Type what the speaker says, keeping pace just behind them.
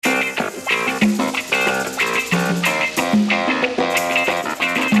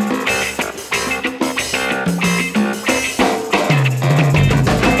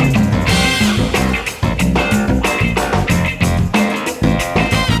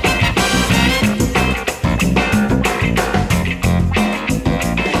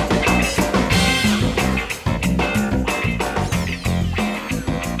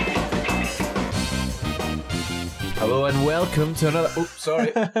to another... Oh,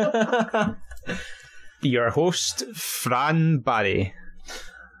 sorry. Your host, Fran Barry.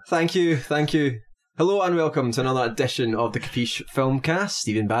 Thank you. Hello and welcome to another edition of the Capiche Filmcast.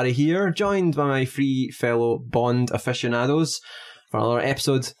 Stephen Barry here, joined by my three fellow Bond aficionados for another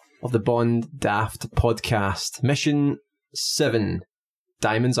episode of the Bond Daft podcast. Mission 7,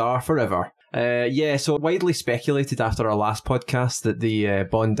 Diamonds Are Forever. So widely speculated after our last podcast that the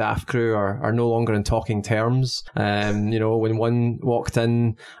Bond Daft crew are no longer in talking terms. When one walked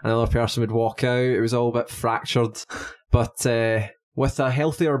in, another person would walk out. It was all a bit fractured. But with a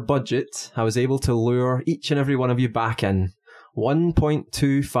healthier budget, I was able to lure each and every one of you back in.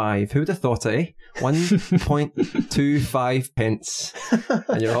 1.25. Who would have thought it, eh? 1.25 pence.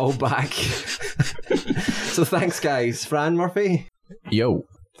 And you're all back. So thanks, guys. Fran Murphy? Yo.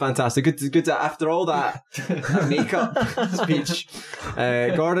 Fantastic. Good to after all that makeup speech.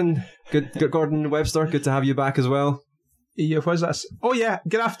 Gordon Webster, good to have you back as well. Yeah, what's that? Oh yeah,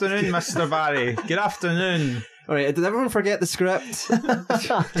 good afternoon, Mr. Barry. Good afternoon. Alright, did everyone forget the script?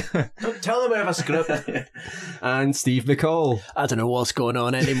 Don't tell them we have a script. And Steve McCall. I don't know what's going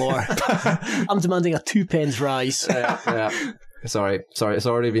on anymore. I'm demanding a 2 pence rise. Yeah. Sorry, it's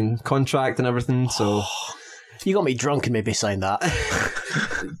already been contract and everything, so... You got me drunk and made me sign that.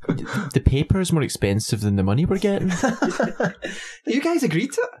 The paper is more expensive than the money we're getting. You guys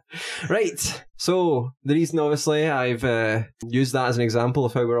agreed to it? Right. So, the reason, obviously, I've used that as an example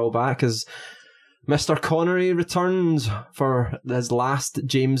of how we're all back is Mr. Connery returns for his last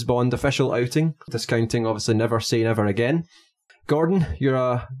James Bond official outing, discounting, obviously, Never Say Never Again. Gordon, you're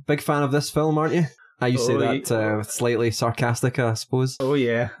a big fan of this film, aren't you? You say that with slightly sarcastic, I suppose. Oh,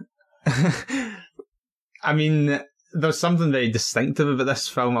 yeah. I mean, there's something very distinctive about this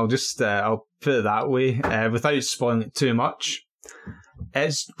film. I'll put it that way, without spoiling it too much.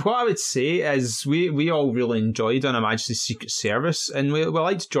 It's what I would say is we all really enjoyed On Her Majesty's Secret Service, and we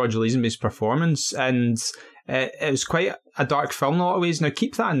liked George Lazenby's performance, and it was quite a dark film in a lot of ways. Now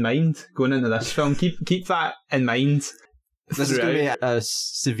keep that in mind going into this film. Keep that in mind. This is going to be a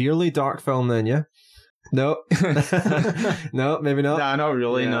severely dark film, then, yeah. No, no, maybe not. Nah, not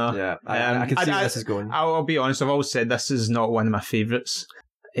really. No. Yeah, I can see where this is going. I'll be honest. I've always said this is not one of my favourites.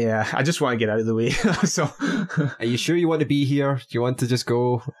 Yeah, I just want to get out of the way. So, are you sure you want to be here? Do you want to just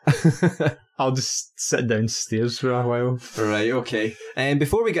go? I'll just sit downstairs for a while. Right. Okay. And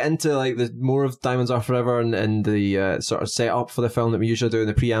before we get into like the more of Diamonds Are Forever and the sort of setup for the film that we usually do in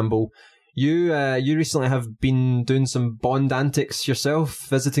the preamble. You recently have been doing some Bond antics yourself,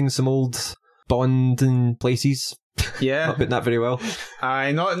 visiting some old Bond in places. Yeah. Not putting that very well.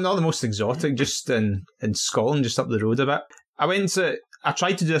 Not the most exotic, just in Scotland, just up the road a bit. I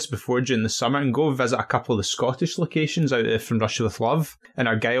tried to do this before during the summer and go visit a couple of the Scottish locations out From Russia With Love in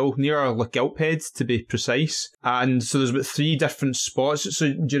Argyll, near Lochgilphead to be precise. And so there's about 3 different spots.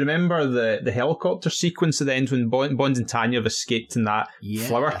 So do you remember the helicopter sequence at the end when Bond and Tanya have escaped in that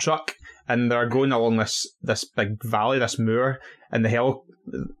flower truck? And they're going along this big valley, this moor, and the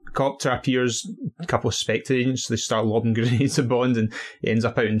helicopter appears, a couple of Spectre agents, so they start lobbing grenades at Bond, and he ends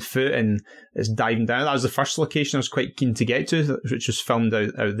up out on foot and is diving down. That was the first location I was quite keen to get to, which was filmed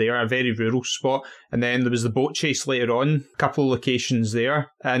out there, a very rural spot. And then there was the boat chase later on, a couple of locations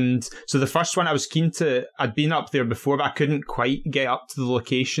there. And so the first one I was keen to, I'd been up there before, but I couldn't quite get up to the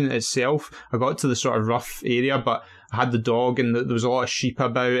location itself. I got to the sort of rough area, but I had the dog and there was a lot of sheep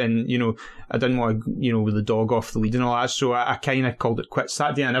about, and, I didn't want to, with the dog off the lead and all that, so I kind of called it quits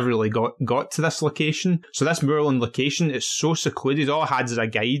that day. I never really got to this location. So this moorland location is so secluded. All I had as a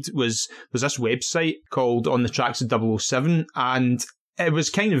guide was this website called On the Tracks of 007, and it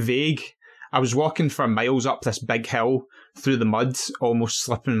was kind of vague. I was walking for miles up this big hill through the mud, almost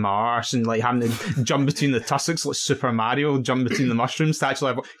slipping my arse and like having to jump between the tussocks like Super Mario, jump between the mushrooms to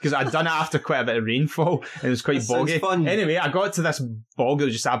actually, because I'd done it after quite a bit of rainfall and it was quite boggy. Fun. Anyway, I got to this bog that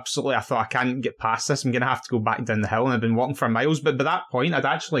was just absolutely, I thought I can't get past this, I'm going to have to go back down the hill, and I've been walking for miles. But by that point, I'd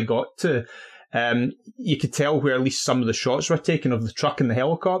actually got to, you could tell where at least some of the shots were taken of the truck and the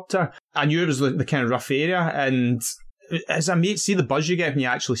helicopter. I knew it was the kind of rough area, and as a mate, see the buzz you get when you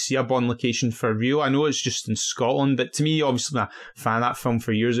actually see a Bond location for real. I know it's just in Scotland, but to me, obviously, I'm a fan of that film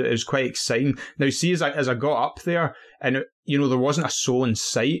for years. It was quite exciting. Now, see, as I got up there, and there wasn't a soul in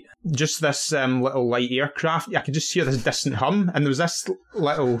sight, just this little light aircraft. I could just hear this distant hum, and there was this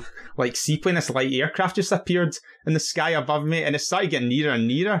little seaplane, this light aircraft just appeared in the sky above me, and it started getting nearer and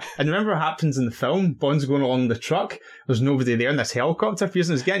nearer. And remember what happens in the film? Bond's going along the truck, there's nobody there, and this helicopter appears,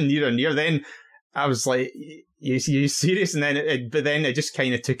 and it's getting nearer and nearer. Then I was like, you serious? And then but then it just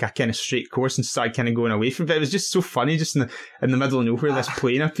kind of took a kind of straight course and started kind of going away from it. It was just so funny, just in the middle of nowhere, this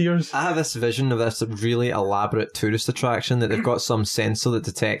plane appears. I have this vision of this really elaborate tourist attraction that they've got some sensor that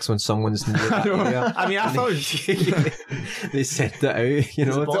detects when someone's near that area. I mean, I thought they send it out, you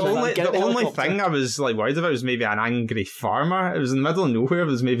know. the only thing I was like worried about was maybe an angry farmer. It was in the middle of nowhere. There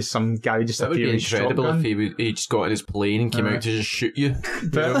was maybe some guy just That would be appearing with incredible shotgun. if he just got in his plane and came out to just shoot you,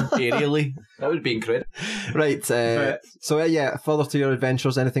 aerially. That would be incredible. Right, so yeah, further to your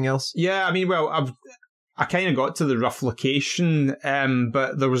adventures, anything else? Yeah, I mean, well, I kind of got to the rough location,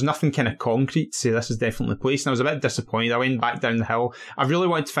 but there was nothing kind of concrete to say this is definitely the place, and I was a bit disappointed. I went back down the hill. I really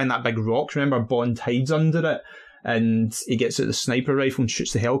wanted to find that big rock. Remember, Bond hides under it, and he gets out the sniper rifle and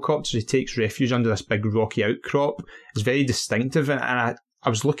shoots the helicopter. He takes refuge under this big rocky outcrop. It's very distinctive, and I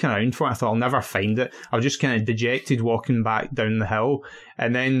was looking around for it. I thought I'll never find it. I was just kind of dejected walking back down the hill.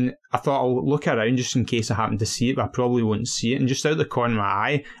 And then I thought I'll look around just in case I happen to see it, but I probably won't see it. And just out the corner of my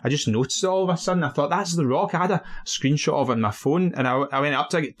eye, I just noticed it all of a sudden. I thought, that's the rock. I had a screenshot of it on my phone, and I went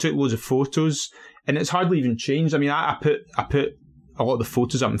up to it, took loads of photos, and it's hardly even changed. I mean, I put a lot of the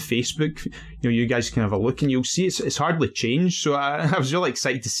photos up on Facebook. You know, you guys can have a look and you'll see it's hardly changed. So I was really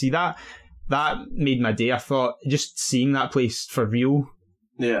excited to see that. That made my day. I thought, just seeing that place for real,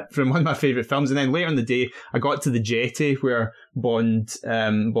 Yeah. from one of my favourite films. And then later in the day, I got to the jetty where Bond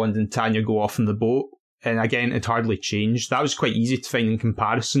and Tanya go off on the boat. And again, it hardly changed. That was quite easy to find in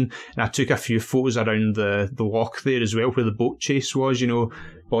comparison. And I took a few photos around the loch there as well, where the boat chase was, you know,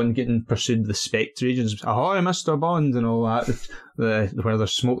 Bond getting pursued the Spectre agents. Ahoy, Mr. Bond, and all that. Where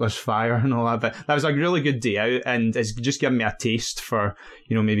there's smoke, there's fire, and all that. But that was a really good day out, and it's just given me a taste for,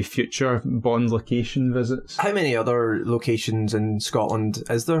 you know, maybe future Bond location visits. How many other locations in Scotland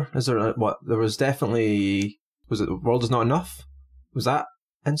is there? Is there what? There was definitely. Was it The World Is Not Enough? Was that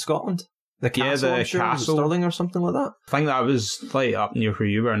in Scotland? The castle, the I'm sure, was it castle. Stirling or something like that. I think that was like up near where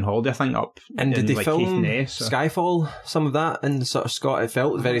you were on holiday. I think up And did in, they like, film Caithness or- Skyfall? Some of that in sort of Scott. It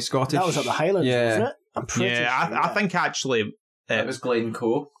felt very Scottish. That was at the Highlands, Yeah. wasn't it? I'm pretty sure. I think actually. That was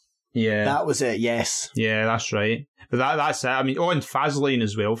Glencoe. Yeah. That was it, yes. Yeah, that's right. But that's it. I mean, and Faslane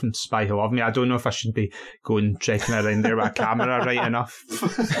as well from Spy Who Loved Me. I don't know if I should be going trekking around there with a camera right enough.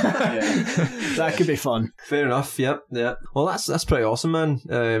 That could be fun. Fair enough. Yep. Yeah. Well, that's pretty awesome, man.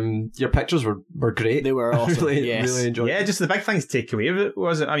 Your pictures were great. They were awesome. really, yes. really enjoyed. Yeah, just the big thing to take away of it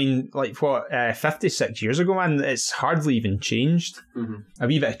was, I mean, like 56 years ago, man, it's hardly even changed. Mm-hmm. A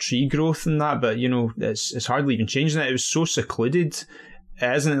wee bit of tree growth and that, but, you know, it's hardly even changed. And it was so secluded.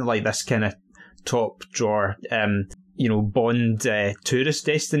 Isn't it like this kind of top drawer, you know, Bond tourist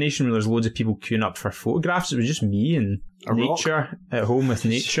destination where there's loads of people queuing up for photographs? It was just me and nature, at home with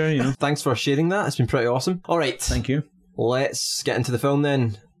nature, you know. Thanks for sharing that. It's been pretty awesome. All right. Thank you. Let's get into the film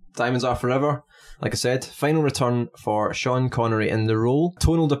then. Diamonds Are Forever. Like I said, final return for Sean Connery in the role.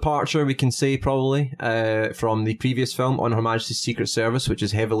 Tonal departure, we can say, probably, from the previous film, On Her Majesty's Secret Service, which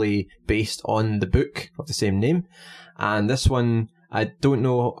is heavily based on the book of the same name. And this one, I don't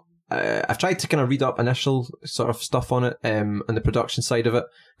know. I've tried to kind of read up initial sort of stuff on it, on the production side of it.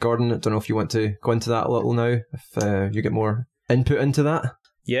 Gordon, I don't know if you want to go into that a little now, if you get more input into that.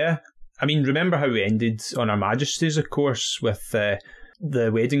 Yeah. I mean, remember how we ended on Her Majesty's, of course, with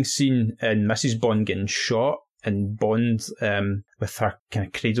the wedding scene and Mrs. Bond getting shot and Bond with her kind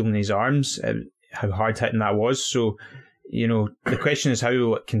of cradle in his arms, how hard-hitting that was. So, you know, the question is, how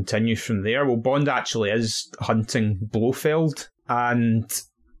will it continue from there? Well, Bond actually is hunting Blofeld, and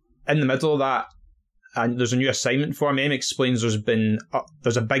in the middle of that, and there's a new assignment for him. M explains there's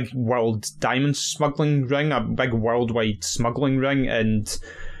a big world diamond smuggling ring, a big worldwide smuggling ring, and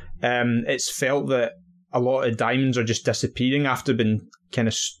it's felt that a lot of diamonds are just disappearing after being kind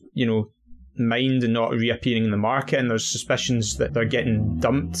of, you know, mined and not reappearing in the market, and there's suspicions that they're getting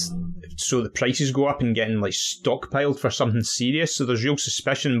dumped so the prices go up and getting like stockpiled for something serious. So there's real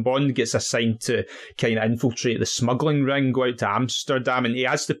suspicion. Bond gets assigned to kind of infiltrate the smuggling ring, go out to Amsterdam, and he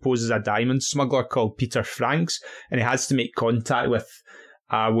has to pose as a diamond smuggler called Peter Franks, and he has to make contact with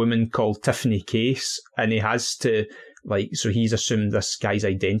a woman called Tiffany Case, and he has to, like, so he's assumed this guy's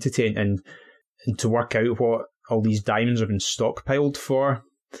identity and to work out what all these diamonds have been stockpiled for,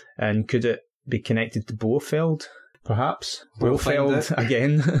 and could it be connected to Blofeld? Perhaps We'll find Blofeld out.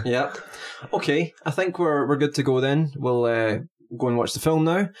 again. Yep. Okay, I think we're good to go then. We'll go and watch the film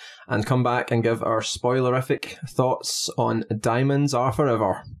now and come back and give our spoilerific thoughts on Diamonds Are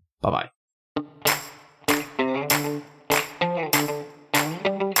Forever. Bye-bye.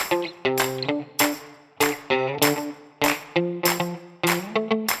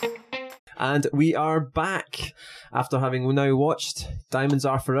 And we are back after having now watched Diamonds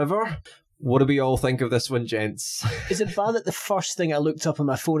Are Forever. What do we all think of this one, gents? Is it bad that the first thing I looked up on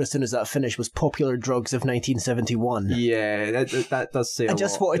my phone as soon as that finished was Popular Drugs of 1971? Yeah, that does say a lot. I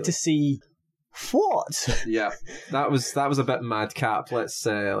just wanted to see what? Yeah, that was a bit madcap. Let's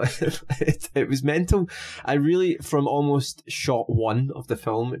it was mental. I really, from almost shot one of the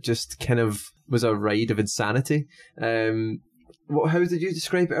film, it just kind of was a ride of insanity. How did you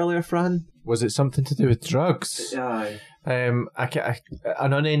describe it earlier, Fran? Was it something to do with drugs? Yeah. An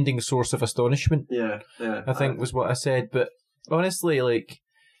unending source of astonishment. Yeah. I think was what I said. But honestly, like,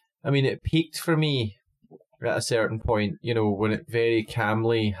 I mean, it peaked for me at a certain point, you know, when it very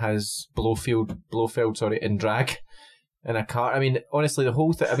calmly has Blofeld in drag in a car. I mean, honestly, the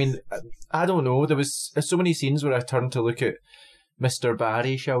whole thing, I mean, I don't know, there's so many scenes where I turned to look at Mr.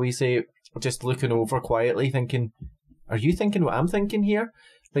 Barry, shall we say, just looking over quietly thinking, are you thinking what I'm thinking here?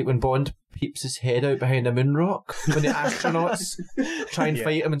 Like when Bond peeps his head out behind a moon rock when the astronauts try and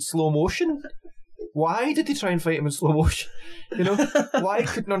fight him in slow motion. Why did they try and fight him in slow motion? You know, why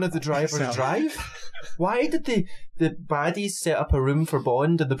could none of the drivers drive? Why did the baddies set up a room for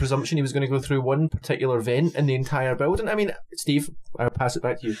Bond and the presumption he was going to go through one particular vent in the entire building? I mean, Steve, I'll pass it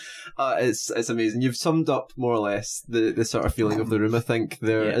back to you. It's amazing. You've summed up more or less the sort of feeling of the room. I think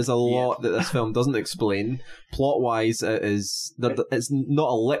there is a lot that this film doesn't explain. Plot-wise, it's not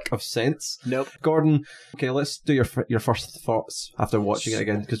a lick of sense. Nope. Gordon, okay, let's do your first thoughts after watching it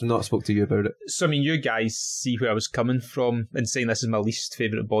again, because we've not spoke to you about it. So, I mean, you guys see where I was coming from in saying this is my least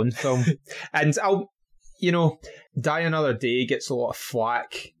favourite Bond film. And Die Another Day gets a lot of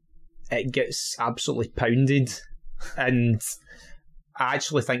flack. It gets absolutely pounded. And I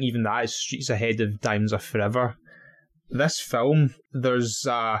actually think even that is streets ahead of Diamonds Are Forever. This film, there's...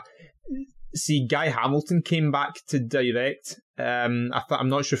 Guy Hamilton came back to direct. I'm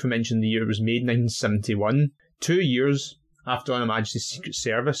not sure if I mentioned the year it was made, 1971. 2 years after On Her Majesty's Secret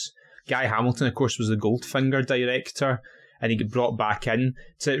Service. Guy Hamilton, of course, was the Goldfinger director, and he got brought back in.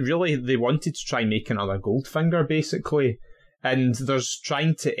 So really, they wanted to try and make another Goldfinger, basically. And there's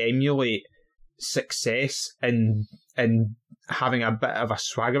trying to emulate success and having a bit of a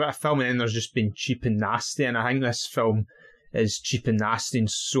swag about a film, and then there's just been cheap and nasty. And I think this film is cheap and nasty in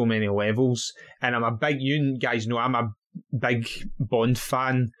so many levels. And you guys know, I'm a big Bond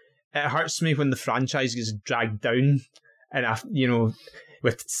fan. It hurts me when the franchise gets dragged down, and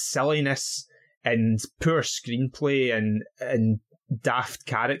with silliness and poor screenplay and daft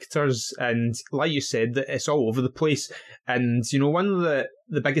characters, and like you said, that it's all over the place. And one of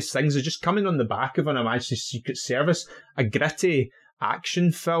the biggest things is just coming on the back of On Her Majesty's Secret Service, a gritty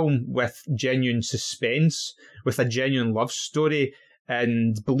action film with genuine suspense, with a genuine love story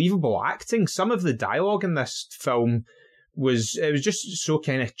and believable acting. Some of the dialogue in this film was just so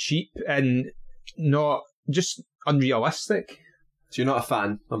kind of cheap and not just unrealistic. So you're not a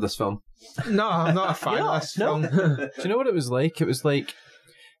fan of this film? No, I'm not a fan of this film. Do you know what it was like? It was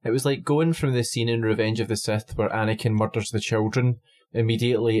like going from the scene in Revenge of the Sith where Anakin murders the children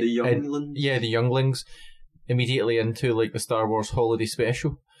immediately. The younglings? The younglings. Immediately into like the Star Wars holiday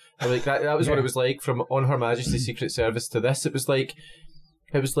special. Like that was what it was like from On Her Majesty's Secret Service to this. It was like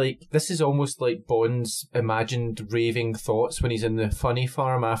this is almost like Bond's imagined raving thoughts when he's in the funny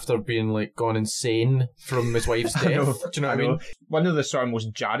farm after being like gone insane from his wife's death. Do you know what I mean? One of the sort of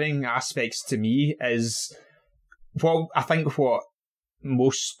most jarring aspects to me is, well, I think what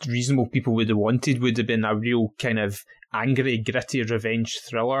most reasonable people would have wanted would have been a real kind of angry, gritty revenge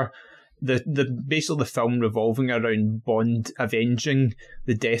thriller. Basically the film revolving around Bond avenging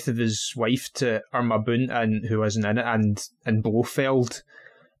the death of his wife to Irma Bunt, and who wasn't in it, and Blofeld.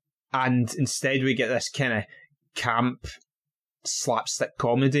 And instead we get this kind of camp slapstick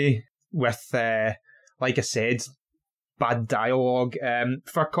comedy with, like I said, bad dialogue.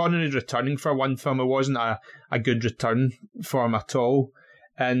 For Connery returning for one film, it wasn't a good return for him at all.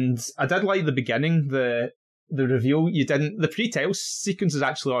 And I did like the beginning, the reveal. The pre-title sequence is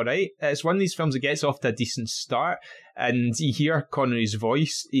actually alright. It's one of these films that gets off to a decent start, and you hear Connery's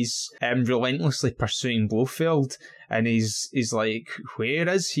voice. He's relentlessly pursuing Blofeld, and he's like, where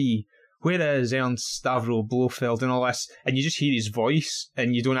is he? Where is Ernst Stavro Blofeld and all this? And you just hear his voice,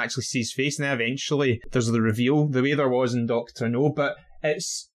 and you don't actually see his face. And then eventually there's the reveal, the way there was in Dr. No, but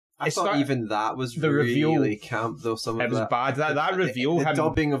I thought even that was the really reveal, camp, though. It was bad. That reveal, the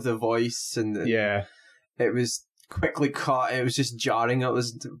dubbing of the voice, and it was quickly cut. It was just jarring. I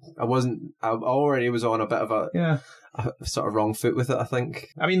already was on a bit of a sort of wrong foot with it, I think.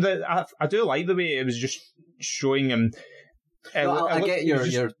 I mean, I do like the way it was just showing him. I get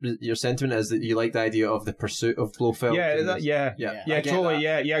your sentiment is that you like the idea of the pursuit of Blofeld. Yeah, totally.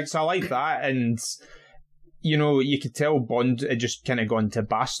 Yeah. So I like that, and you could tell Bond had just kind of gone to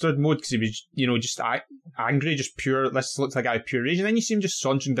bastard mode because he was, just angry, just pure, this looks like a guy with pure rage. And then you see him just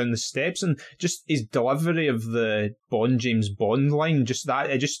sauntering down the steps, and just his delivery of the James Bond line, just that,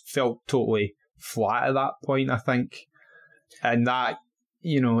 it just felt totally flat at that point, I think. And that,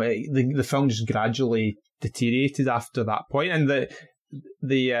 the film just gradually deteriorated after that point. And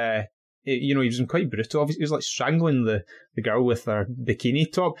he was quite brutal. Obviously, he was like strangling the girl with her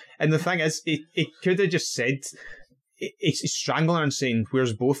bikini top. And the thing is, he could have just said, he's strangling her and saying,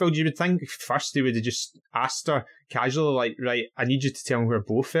 "Where's Blofeld?" You would think first he would have just asked her casually, like, "Right, I need you to tell me where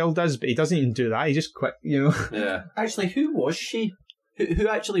Blofeld is." But he doesn't even do that. He just quit, Yeah. Actually, who was she? Who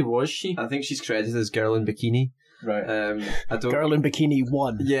actually was she? I think she's credited as Girl in Bikini. Right. I don't. Girl in Bikini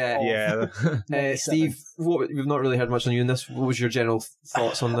 1. Yeah. Yeah. Steve, we've not really heard much on you in this. What was your general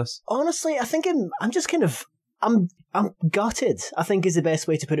thoughts on this? Honestly, I think I'm just kind of I'm gutted, I think is the best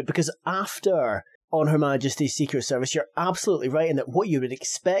way to put it, because after On Her Majesty's Secret Service, you're absolutely right in that what you would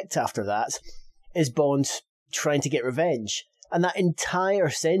expect after that is Bond trying to get revenge, and that entire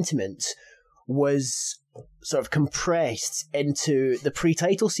sentiment was sort of compressed into the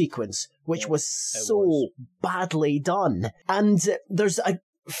pre-title sequence, which was so badly done. And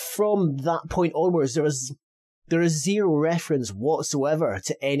from that point onwards, there is zero reference whatsoever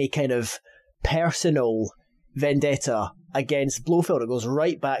to any kind of personal vendetta against Blofeld. It goes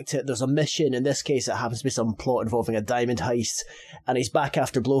right back to, there's a mission, in this case it happens to be some plot involving a diamond heist, and he's back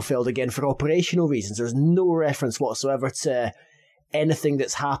after Blofeld again for operational reasons. There's no reference whatsoever to anything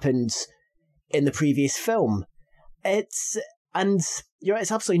that's happened in the previous film. It's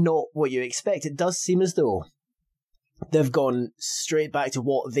absolutely not what you expect. It does seem as though they've gone straight back to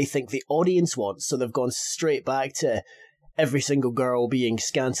what they think the audience wants. So they've gone straight back to every single girl being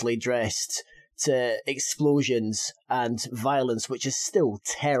scantily dressed, to explosions and violence, which is still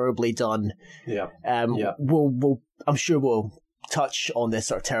terribly done. Yeah. I'm sure we'll touch on this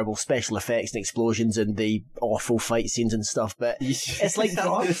sort of terrible special effects and explosions and the awful fight scenes and stuff, but it's like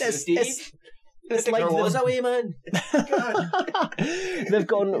it's like was away, man. They've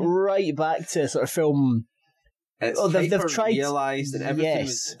gone right back to sort of film. They've tried realised and everything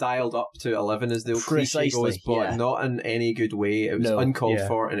was dialed up to 11, as the old cliche goes, but not in any good way. It was uncalled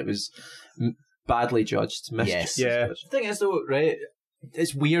for, and it was badly judged. Yes. Yeah. The thing is, though, right?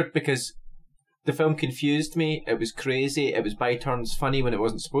 It's weird because the film confused me. It was crazy. It was by turns funny when it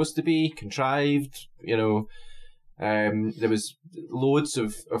wasn't supposed to be, contrived. There was loads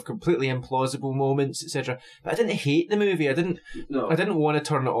of completely implausible moments, etc. But I didn't hate the movie. I didn't want to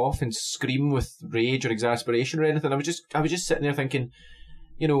turn it off and scream with rage or exasperation or anything. I was just sitting there thinking,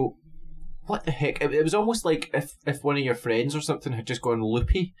 what the heck? It was almost like if one of your friends or something had just gone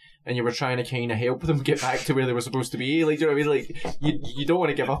loopy and you were trying to kind of help them get back to where they were supposed to be. Like, do you know what I mean? Like, you don't want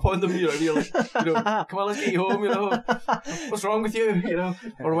to give up on them. You know what I mean? Like, come on, let's get you home. What's wrong with you?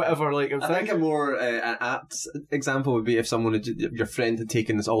 Or whatever. Like, I think a more an apt example would be if your friend had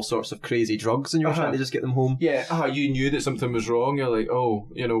taken all sorts of crazy drugs and you were trying to just get them home. Yeah. You knew that something was wrong. You're like, oh,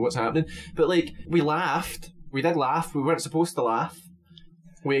 what's happening? But like, we laughed. We did laugh. We weren't supposed to laugh.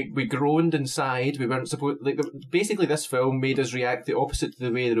 We groaned inside. We weren't supposed. Basically, this film made us react the opposite to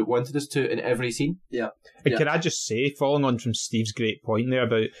the way that it wanted us to in every scene. Yeah. And can I just say, following on from Steve's great point there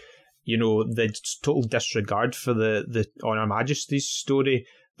about, the total disregard for the On Her Majesty's story,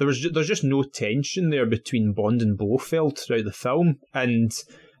 there's just no tension there between Bond and Blofeld throughout the film, and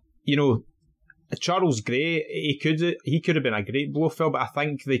Charles Gray, he could have been a great Blofeld, but I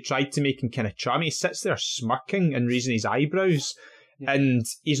think they tried to make him kind of charming. He sits there smirking and raising his eyebrows. And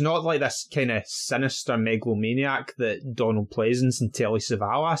he's not like this kind of sinister megalomaniac that Donald Pleasance and Telly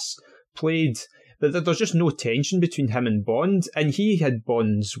Savalas played. But there's just no tension between him and Bond. And he had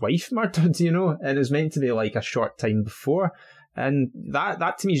Bond's wife murdered, and it was meant to be like a short time before. And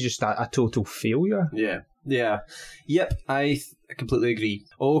that to me is just a total failure. Yeah. Yep, I completely agree.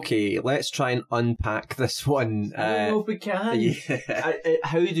 Okay, let's try and unpack this one. I don't know if we can. Yeah.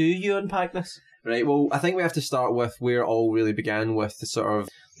 How do you unpack this? Right, well, I think we have to start with where it all really began with the sort of,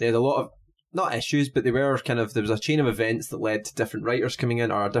 they had a lot of, not issues, but they were kind of, there was a chain of events that led to different writers coming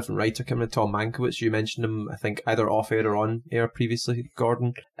in, or a different writer coming in, Tom Mankiewicz. You mentioned him, I think, either off air or on air previously,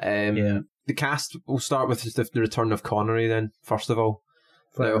 Gordon. The cast, we'll start with the return of Connery then, first of all.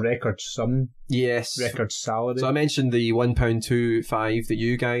 For a record sum. Yes. Record salary. So I mentioned the £1.25 that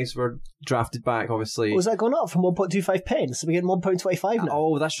you guys were drafted back, obviously. Was that going up from 1.25 pence? So we're getting £1.25 now?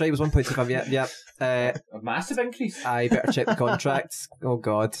 Oh, that's right, it was 1.25, yep. A massive increase. I better check the contract. Oh,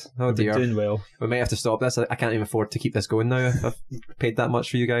 God. Oh, dear. Doing well. We may have to stop this. I can't even afford to keep this going now. I've paid that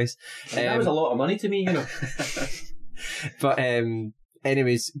much for you guys. That was a lot of money to me, But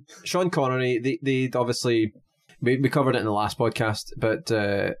anyways, Sean Connery, they obviously, we covered it in the last podcast, but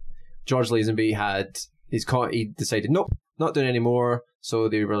George Lazenby he decided, nope, not doing any more. So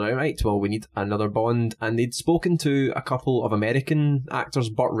they were like, right, well, we need another Bond. And they'd spoken to a couple of American actors,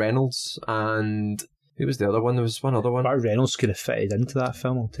 Burt Reynolds, and who was the other one? There was one other one. Burt Reynolds could have fitted into that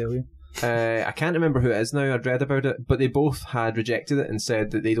film, I'll tell you. I can't remember who it is now. I'd read about it, but they both had rejected it and said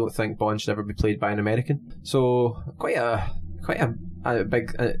that they don't think Bond should ever be played by an American. So quite a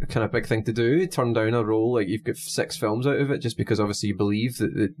big kind of big thing to do. Turn down a role, like you've got 6 films out of it just because obviously you believe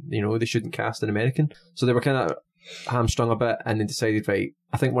that they shouldn't cast an American. So they were kind of hamstrung a bit, and they decided, right,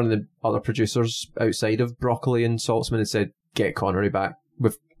 I think one of the other producers outside of Broccoli and Saltzman had said, get Connery back.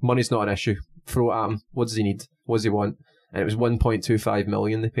 With money's not an issue. Throw it at him. What does he need? What does he want? And it was $1.25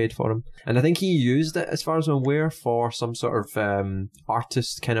 million they paid for him. And I think he used it, as far as I'm aware, for some sort of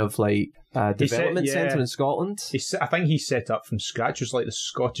artist kind of like development centre in Scotland. I think he set up from scratch. It was like the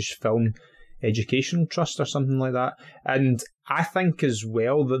Scottish Film Educational Trust or something like that. And I think as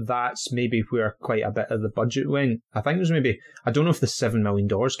well that's maybe where quite a bit of the budget went. I think it was maybe, I don't know if the $7 million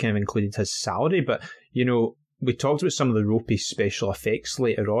kind of included his salary, but, we talked about some of the ropey special effects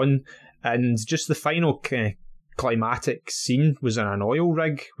later on, and just the final kind of climatic scene was in an oil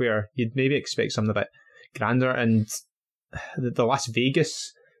rig where you'd maybe expect something a bit grander, and the Las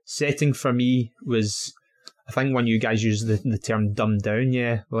Vegas setting for me was, I think when you guys use the term dumbed down,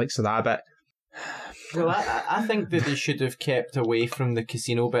 the likes of that a bit. Well, I think that they should have kept away from the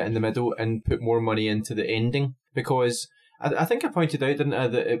casino bit in the middle and put more money into the ending, because I think I pointed out, didn't I,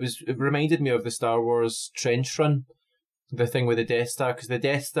 that it reminded me of the Star Wars trench run, the thing with the Death Star, because the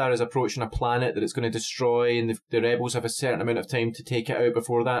Death Star is approaching a planet that it's going to destroy, and the rebels have a certain amount of time to take it out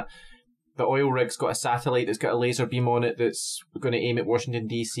before that. The oil rig's got a satellite that's got a laser beam on it that's going to aim at Washington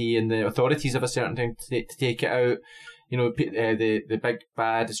DC, and the authorities have a certain time to take it out. The big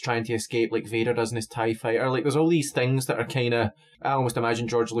bad is trying to escape like Vader does in his TIE fighter. Like, there's all these things that are kind of, I almost imagine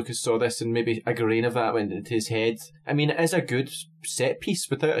George Lucas saw this and maybe a grain of that went into his head. I mean, it is a good set piece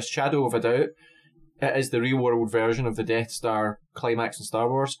without a shadow of a doubt. It is the real world version of the Death Star climax in Star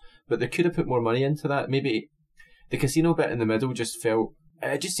Wars, but they could have put more money into that. Maybe the casino bit in the middle just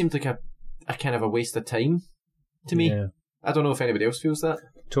seemed like a kind of a waste of time to me. Yeah. I don't know if anybody else feels that.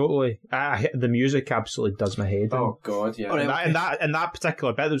 Totally. The music absolutely does my head in. Oh God, yeah. And that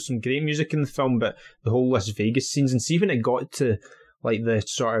particular bit, there's some great music in the film, but the whole Las Vegas scenes, and see when it got to like the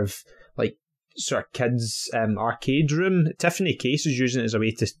sort of kids arcade room, Tiffany Case is using it as a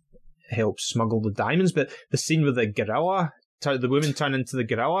way to help smuggle the diamonds, but the scene with the gorilla, the woman turn into the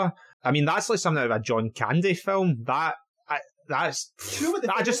gorilla, I mean, that's like something out of a John Candy film. I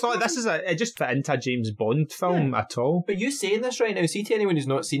just thought it just fit into a James Bond film at all. But you saying this right now, see, to anyone who's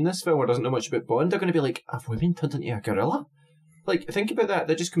not seen this film or doesn't know much about Bond, they're going to be like, have women turned into a gorilla? Like, think about that.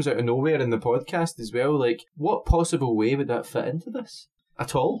 That just comes out of nowhere in the podcast as well. Like, what possible way would that fit into this?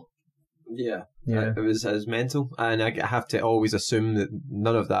 At all? Yeah. It was mental. And I have to always assume that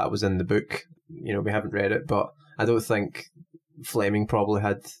none of that was in the book. We haven't read it, but I don't think Fleming probably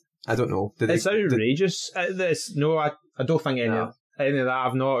had... I don't know. It's outrageous. I don't think any of that.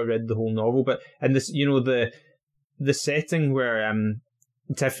 I've not read the whole novel, but in this, the setting where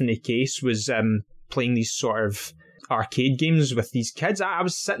Tiffany Case was playing these sort of arcade games with these kids, I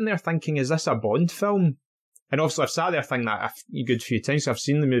was sitting there thinking, is this a Bond film? And obviously I've sat there thinking that a good few times. I've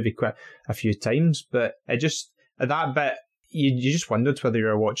seen the movie quite a few times, but it just, at that bit, you just wondered whether you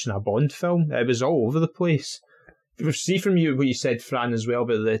were watching a Bond film. It was all over the place. See from you what you said, Fran, as well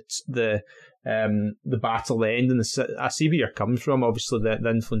about the battle end, and I see where you're coming from. Obviously, the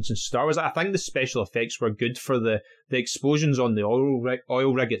influence in Star Wars. I think the special effects were good for the explosions on the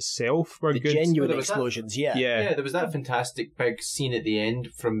oil rig itself were good. Genuine explosions, yeah. There was that fantastic big scene at the end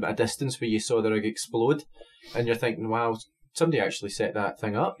from a distance where you saw the rig explode, and you're thinking, wow, somebody actually set that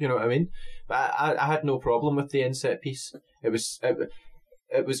thing up. You know what I mean? But I had no problem with the end set piece. It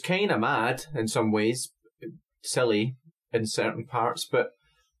was kind of mad in some ways. Silly in certain parts, but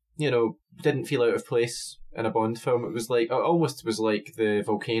didn't feel out of place in a Bond film. It was like almost was like the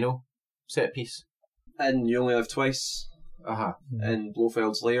volcano set piece. And You Only Live Twice. In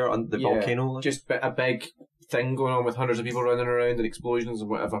Blofeld's Lair on the volcano. Just a big thing going on with hundreds of people running around and explosions and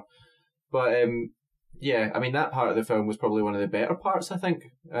whatever. But I mean, that part of the film was probably one of the better parts, I think.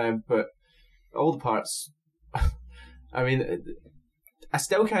 But all the parts, I mean, I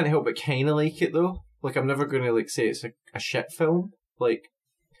still can't help but kind of like it though. Like, I'm never going to say it's a shit film. Like,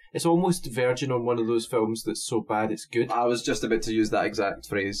 it's almost verging on one of those films that's so bad it's good. I was just about to use that exact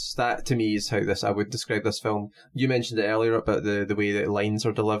phrase. That, to me, is how I would describe this film. You mentioned it earlier about the way that lines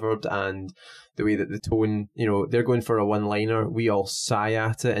are delivered and the way that the tone, they're going for a one-liner, we all sigh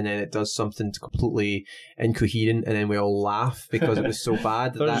at it, and then it does something completely incoherent, and then we all laugh because it was so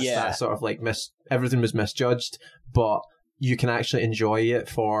bad. That sort of like everything was misjudged, but you can actually enjoy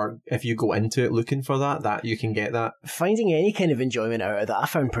it if you go into it looking for that you can get that. Finding any kind of enjoyment out of that I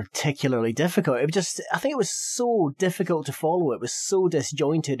found particularly difficult. I think it was so difficult to follow. It was so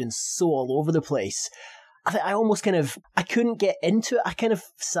disjointed and so all over the place. I think I almost I couldn't get into it. I kind of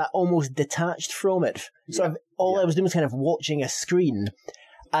sat almost detached from it. I was doing was kind of watching a screen,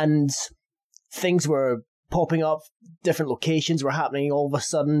 and things were popping up, different locations were happening all of a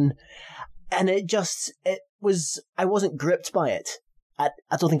sudden, and I wasn't gripped by it. I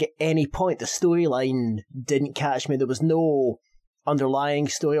don't think at any point the storyline didn't catch me. There was no underlying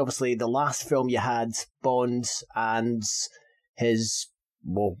story. Obviously, the last film you had Bond and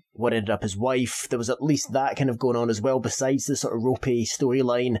what ended up his wife. There was at least that kind of going on as well, besides the sort of ropey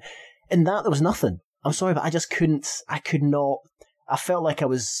storyline. In that, there was nothing. I'm sorry, but I could not. I felt like I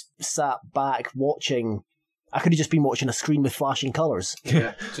was sat back watching. I could have just been watching a screen with flashing colours.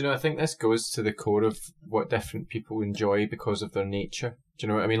 Yeah. Do you know, I think this goes to the core of what different people enjoy because of their nature. Do you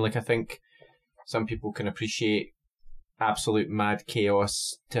know what I mean? Like, I think some people can appreciate absolute mad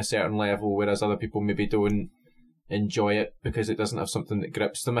chaos to a certain level, whereas other people maybe don't enjoy it because it doesn't have something that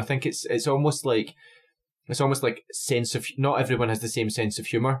grips them. I think it's almost like sense of, not everyone has the same sense of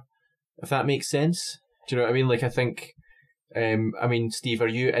humour, if that makes sense. Do you know what I mean? Like, I think, Steve, are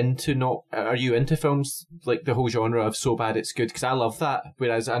you into films like the whole genre of so bad it's good? Because I love that,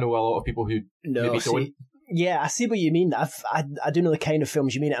 whereas I know a lot of people who maybe don't. Yeah, I see what you mean. I do know the kind of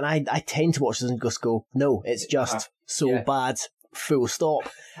films you mean, and I tend to watch this and just go, no, it's just bad, full stop.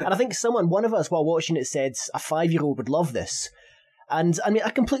 And I think one of us while watching it said a 5-year-old would love this. And I mean,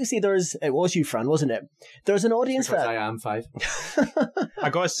 I completely see it was you, Fran, wasn't it? There's an audience for that. I am 5. I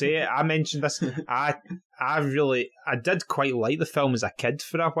gotta say, I mentioned this. I did quite like the film as a kid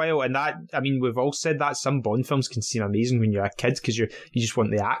for a while, and we've all said that some Bond films can seem amazing when you're a kid because you just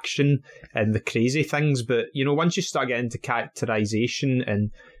want the action and the crazy things. But once you start getting into characterization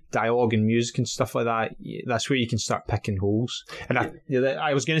and dialogue and music and stuff like that, that's where you can start picking holes. And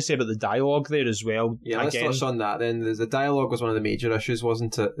I was going to say about the dialogue there as well. Yeah, let's touch on that then. The dialogue was one of the major issues,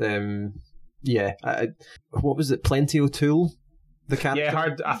 wasn't it? What was it? Plenty O'Toole? The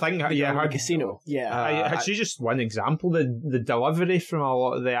character? Yeah, her casino. Yeah. Actually, just one example, the delivery from a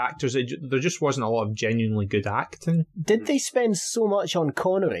lot of the actors, there just wasn't a lot of genuinely good acting. Did they spend so much on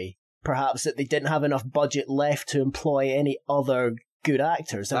Connery, perhaps, that they didn't have enough budget left to employ any other good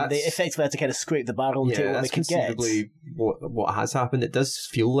actors, and they effectively had to kind of scrape the barrel and take what they could get? What has happened. It does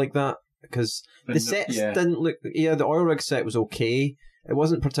feel like that because the sets didn't look. Yeah, the oil rig set was okay. It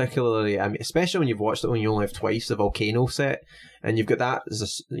wasn't particularly. Especially when you've watched it when you only have twice the volcano set, and you've got that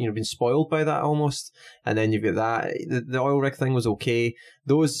as been spoiled by that almost, and then you've got that. The oil rig thing was okay.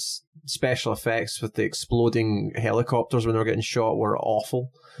 Those special effects with the exploding helicopters when they're getting shot were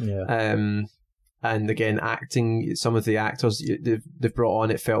awful. Yeah. And again, acting, some of the actors they've brought on,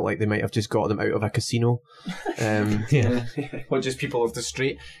 it felt like they might have just got them out of a casino. Or just people off the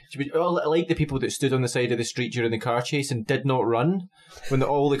street. Like the people that stood on the side of the street during the car chase and did not run when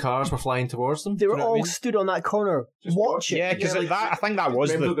all the cars were flying towards them. They were all stood on that corner just watching. Yeah, because I think that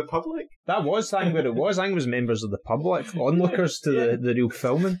was the public. That was what it was. I think it was members of the public, onlookers to the real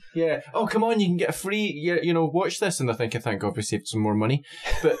filming. Yeah. Oh, come on, you can get a free, watch this. And I think, thank God we saved some more money.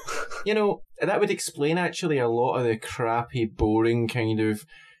 But, that would explain actually a lot of the crappy, boring kind of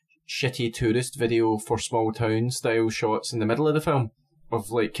shitty tourist video for small town style shots in the middle of the film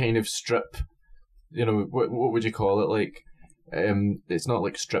of like kind of strip, what would you call it? Like, it's not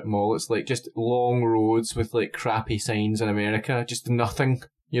like strip mall, it's like just long roads with like crappy signs in America, just nothing,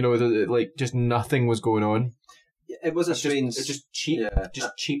 like just nothing was going on. It was it's just cheap,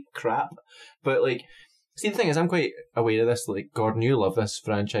 cheap crap. But like, see, the thing is, I'm quite aware of this. Like, Gordon, you love this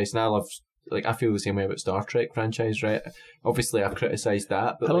franchise, and I feel the same way about Star Trek franchise, right? Obviously, I've criticised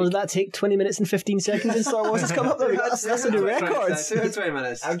that. But how long did that take? 20 minutes and 15 seconds in Star Wars has come up there? That's a new record. 20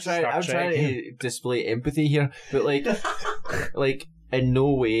 minutes. I'm trying to display empathy here, but like in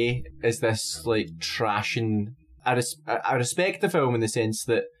no way is this like trashing. I respect the film in the sense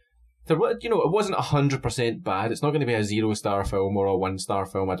that it wasn't 100% bad. It's not going to be a 0-star film or a 1-star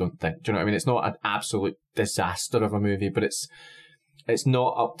film, I don't think. Do you know what I mean? It's not an absolute disaster of a movie, but it's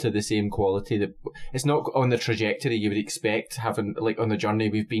not up to the same quality that it's not on the trajectory you would expect having like on the journey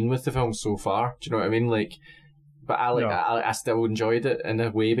we've been with the film so far. Do you know what I mean? Like, But I still enjoyed it in a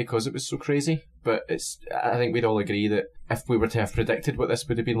way because it was so crazy. But I think we'd all agree that if we were to have predicted what this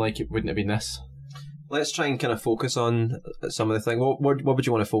would have been like, it wouldn't have been this. Let's try and kind of focus on some of the things. What would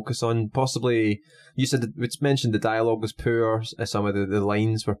you want to focus on? Possibly, you said it's mentioned the dialogue was poor. Some of the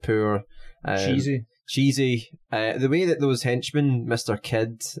lines were poor. Cheesy. The way that those henchmen, Mr.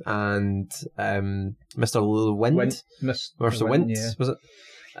 Kidd and Mr. Wind, Mr. Wind, yeah. was it?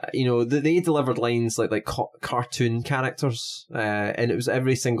 They delivered lines like cartoon characters, and it was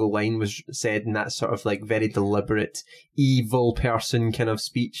every single line was said in that sort of like very deliberate, evil person kind of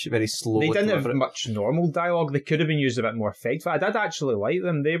speech, very slow. They didn't deliberate. have much normal dialogue. They could have been used a bit more effective. I did actually like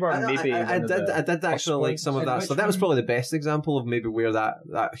them. They were maybe. I did actually like some of that. So that was probably the best example of maybe where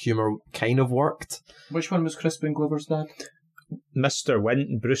that humour kind of worked. Which one was Crispin Glover's dad? Mr.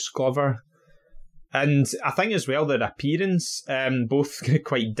 Wint, Bruce Glover. And I think as well their appearance, both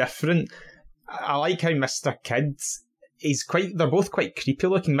quite different. I like how Mr. Kidd they're both quite creepy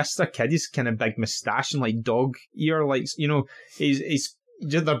looking. Mr. Kidd is kind of big moustache and like dog ear, like,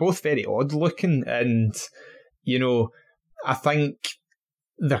 they're both very odd looking, and, I think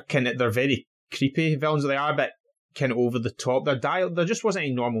they're very creepy villains. They are a bit kind of over the top. There just wasn't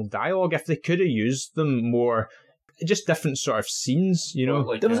any normal dialogue. If they could have used them more, just different sort of scenes,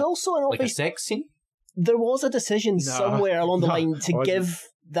 There was also an like a sex scene. There was a decision somewhere along the line to give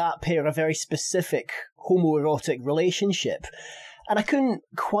that pair a very specific homoerotic relationship. And I couldn't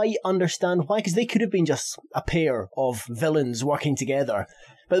quite understand why, because they could have been just a pair of villains working together.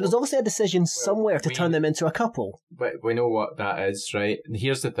 But there was obviously a decision somewhere to turn them into a couple. But we know what that is, right? And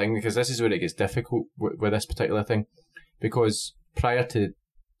here's the thing, because this is where it gets difficult with this particular thing. Because prior to,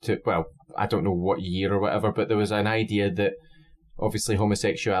 well, I don't know what year or whatever, but there was an idea that obviously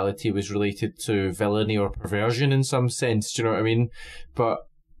homosexuality was related to villainy or perversion in some sense, do you know what I mean? But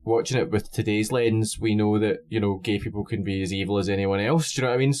watching it with today's lens, we know that, gay people can be as evil as anyone else, do you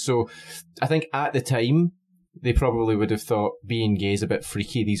know what I mean? So I think at the time, they probably would have thought being gay is a bit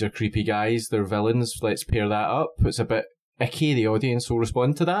freaky. These are creepy guys, they're villains, let's pair that up. It's a bit icky, the audience will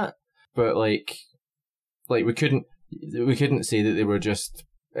respond to that. But like we couldn't say that they were just,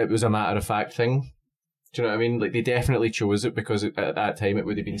 it was a matter of fact thing. Do you know what I mean? Like, they definitely chose it because at that time it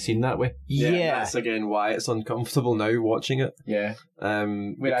would have been seen that way. Yeah. That's again why it's uncomfortable now watching it. Yeah.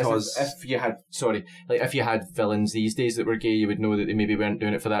 Whereas because if you had villains these days that were gay, you would know that they maybe weren't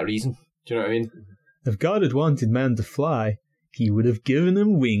doing it for that reason. Do you know what I mean? If God had wanted man to fly, he would have given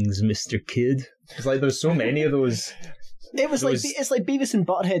him wings, Mr. Kidd. It's like there's so many of those. It's like Beavis and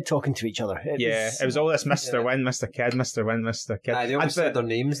Butthead talking to each other. It was all this Mr. Win, Mr. Kidd, Mr. Win, Mr. Kidd. They always said their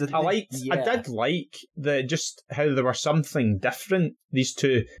names, didn't they? I did like just how there were something different. These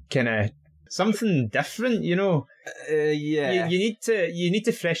two kind of something different, Yeah. You need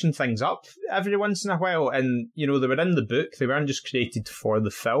to freshen things up every once in a while, and they were in the book. They weren't just created for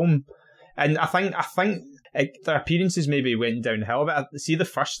the film, and I think their appearances maybe went downhill. But I see the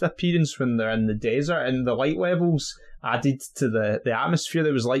first appearance when they're in the desert and the light levels added to the atmosphere.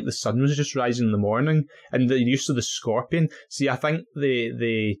 It was like the sun was just rising in the morning, and the use of the scorpion. See, I think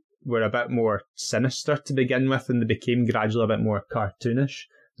they were a bit more sinister to begin with, and they became gradually a bit more cartoonish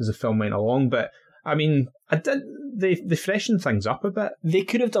as the film went along. But I mean, they freshened things up a bit. They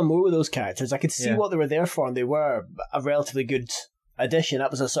could have done more with those characters. I could see what they were there for, and they were a relatively good addition. That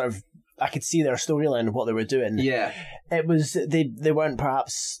was a sort of, I could see their storyline and what they were doing. Yeah, it was they weren't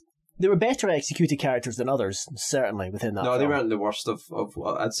perhaps. They were better executed characters than others, certainly, within that film. They weren't the worst of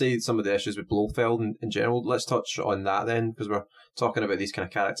I'd say some of the issues with Blofeld in general. Let's touch on that then, because we're talking about these kind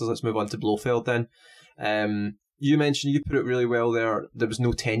of characters. Let's move on to Blofeld then. You mentioned, you put it really well there, there was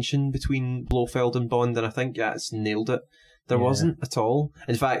no tension between Blofeld and Bond, and I think that's nailed it. There wasn't at all.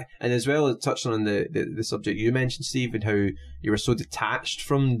 In fact, and as well as touching on the subject you mentioned, Steve, and how you were so detached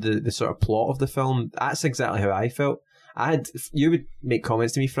from the sort of plot of the film, that's exactly how I felt. You would make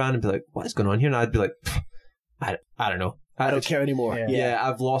comments to me, Fran, and be like, what is going on here? And I'd be like, I don't know. I don't care anymore. Yeah,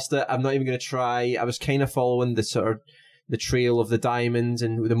 I've lost it. I'm not even going to try. I was kind of following the sort of the trail of the diamonds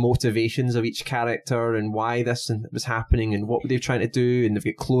and the motivations of each character and why this was happening and what were they trying to do, and they've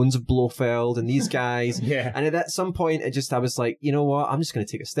got clones of Blofeld and these guys. And at some point, I was like, you know what? I'm just going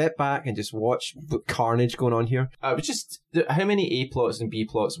to take a step back and just watch the carnage going on here. It was just, how many A plots and B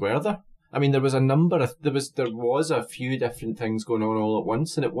plots were there? I mean, there was a few different things going on all at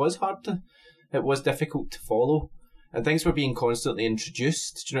once, and it was difficult to follow. And things were being constantly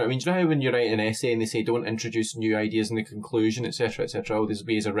introduced. Do you know what I mean? Do you know how when you write an essay and they say don't introduce new ideas in the conclusion, etc., all these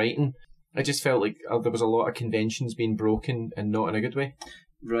ways of writing? I just felt like there was a lot of conventions being broken, and not in a good way.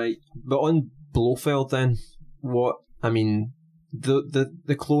 Right. But on Blofeld then,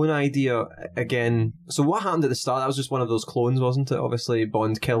 the clone idea again. So what happened at the start? That was just one of those clones, wasn't it? Obviously,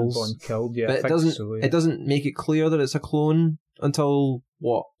 Bond kills. Bond killed, yeah. But I it think doesn't. so, yeah. It doesn't make it clear that it's a clone until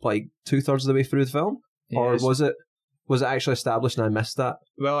what, like 2/3 of the way through the film, or Yes. was it? Was it actually established and I missed that?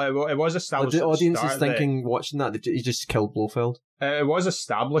 Well, it was Like, established. the at the audience is start that- thinking, watching that, that he just killed Blofeld. It was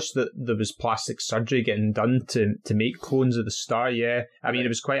established that there was plastic surgery getting done to make clones at the start, yeah. I mean, it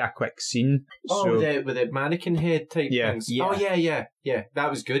was quite a quick scene. Oh, so, with the mannequin head type Yeah. things. Yeah. Oh, yeah. That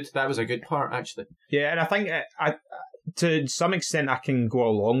was good. That was a good part, actually. yeah, and I think to some extent I can go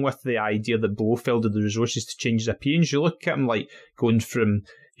along with the idea that Blofeld had the resources to change his appearance. You look at him like going from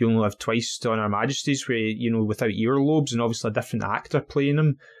You Only Live Twice to On Her Majesty's, where, without earlobes and obviously a different actor playing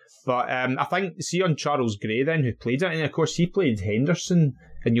him. But I think, see on Charles Gray then, who played it, and of course he played Henderson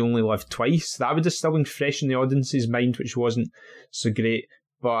in You Only Live Twice. That would have still been fresh in the audience's mind, which wasn't so great.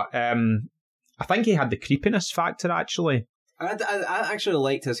 But I think he had the creepiness factor, actually. I actually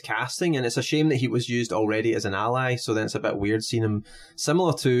liked his casting, and it's a shame that he was used already as an ally, so then it's a bit weird seeing him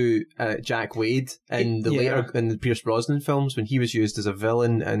similar to Jack Wade in the later in the Pierce Brosnan films when he was used as a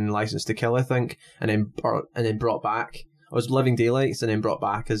villain in License to Kill, I think, and then brought back. It was Living Daylights, and then brought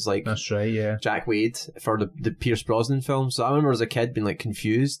back as like That's right, yeah. Jack Wade for the Pierce Brosnan films. So I remember as a kid being like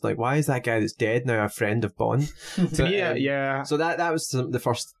confused, like why is that guy that's dead now a friend of Bond? To me, yeah. So that was the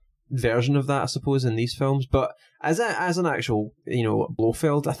first version of that, I suppose, in these films. But as an actual,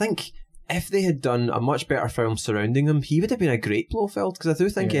 Blofeld, I think if they had done a much better film surrounding him, he would have been a great Blofeld, because I do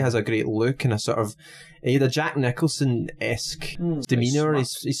think he has a great look and a sort of, he had a Jack Nicholson-esque demeanour.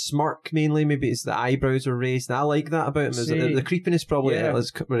 He's smirk mainly, maybe it's the eyebrows are raised, and I like that about him. Is the creepiness probably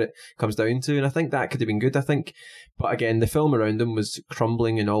is where it comes down to, and I think that could have been good, but again, the film around him was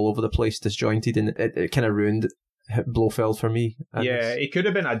crumbling and all over the place, disjointed, and it kind of ruined Blofeld for me. He could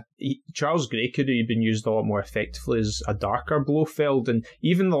have been Charles Gray could have been used a lot more effectively as a darker Blofeld, and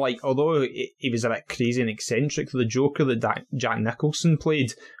even although he was a bit crazy and eccentric, the Joker that Jack Nicholson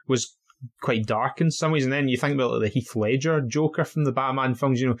played was quite dark in some ways. And then you think about the Heath Ledger Joker from the Batman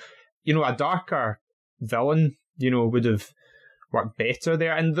films, a darker villain, would have worked better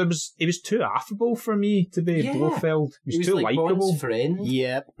there. And he was too affable for me to be Blofeld. He was too like likeable. Bond's friend.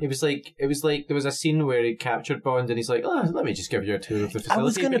 Yep. It was like there was a scene where he captured Bond and he's like, "Oh, let me just give you a tour of the facility." I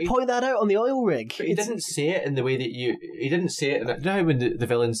was going to point that out on the oil rig. But he didn't say it in the way that he didn't say it. You know how when the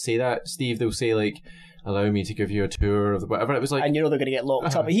villains say that, Steve, they'll say like, "Allow me to give you a tour of the whatever." It was like, and they're going to get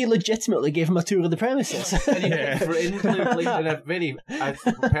locked up. He legitimately gave him a tour of the premises. and he friendly, like, in a very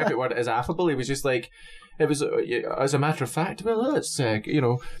perfect word is affable. He was just like, it was as a matter of fact. Well, it's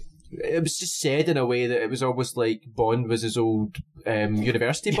it was just said in a way that it was almost like Bond was his old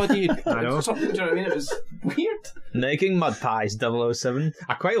university buddy. I know. Do you know what I mean? It was weird. Making mud pies, 007.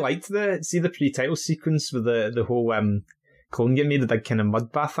 I quite liked the pre-title sequence with the whole clone getting made, the big kind of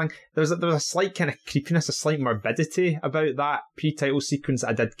mud bath thing. There was a slight kind of creepiness, a slight morbidity about that pre-title sequence that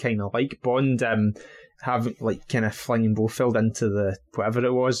I did kind of like. Bond having kind of flinging Blofeld into the whatever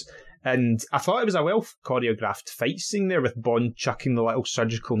it was. And I thought it was a well choreographed fight scene there with Bond chucking the little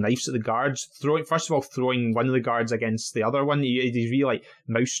surgical knives at the guards, throwing one of the guards against the other one. He's really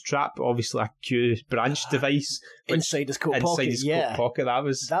mousetrap, obviously a Q branch device. Inside his coat pocket, coat pocket. That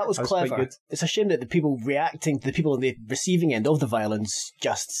was clever. Quite good. It's a shame that the people reacting, the people on the receiving end of the violence,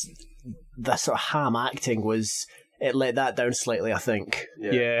 just the sort of ham acting it let that down slightly, I think.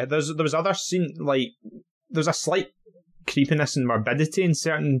 Yeah, there was other scene, there's a slight creepiness and morbidity in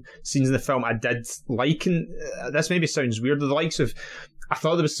certain scenes in the film I did like, and this maybe sounds weird, the likes of, I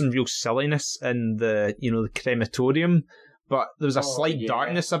thought there was some real silliness in the crematorium, but there was a slight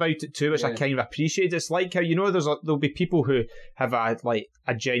darkness about it too, which I kind of appreciated. It's like how, there'll be people who have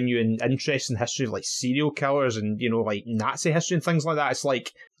a genuine interest in history of serial killers and, Nazi history and things like that. It's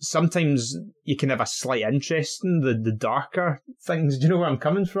like sometimes you can have a slight interest in the darker things. Do you know where I'm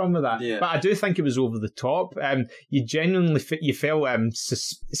coming from with that? Yeah. But I do think it was over the top. You genuinely felt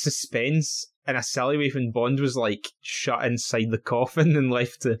suspense in a silly way when Bond was shut inside the coffin and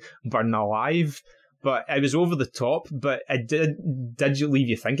left to burn alive. But it was over the top, but it did leave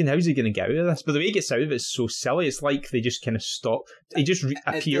you thinking, how's he going to get out of this? But the way he gets out of it is so silly. It's like they just kind of stop. He just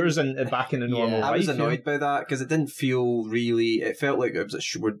appears back in a normal life. I was annoyed by that because it didn't feel really. It felt like it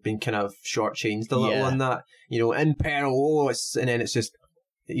was we'd been kind of shortchanged a little on that. In peril, and then it's just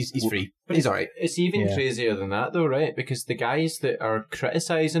he's free. But he's all right. It's even crazier than that, though, right? Because the guys that are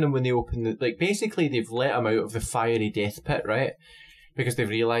criticising him when they open basically they've let him out of the fiery death pit, right? Because they've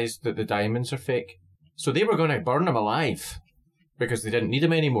realised that the diamonds are fake. So they were going to burn him alive because they didn't need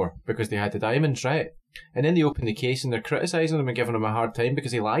him anymore because they had the diamonds, right? And then they open the case and they're criticising him and giving him a hard time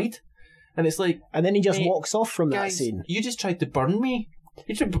because he lied. And it's like, And then he just Mate, walks off from that guys, scene. you just tried to burn me.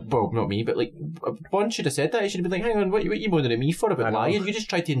 You should, well, not me, but like Bond should have said that. He should have been like, "Hang on, what you moaning at me for about lying? You just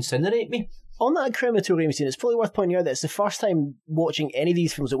tried to incinerate me." On that crematorium scene, it's probably worth pointing out that it's the first time watching any of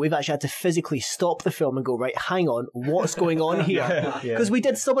these films that we've actually had to physically stop the film and go, right, hang on, what's going on here? Because we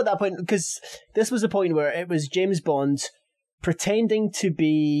did stop at that point, because this was the point where it was James Bond pretending to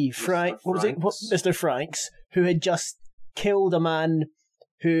be Mr. Franks, who had just killed a man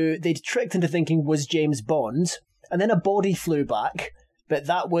who they'd tricked into thinking was James Bond, and then a body flew back. But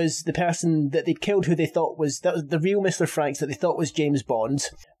that was the person that they'd killed who they thought was the real Mr. Franks that they thought was James Bond.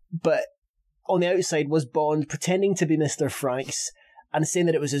 But on the outside was Bond pretending to be Mr. Franks and saying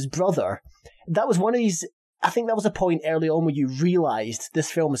that it was his brother. That was one of these... I think that was a point early on where you realised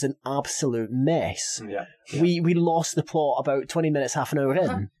this film is an absolute mess. Yeah. We lost the plot about 20 minutes, half an hour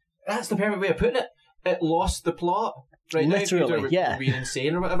in. That's the perfect way of putting it. It lost the plot. Right, Literally, now, being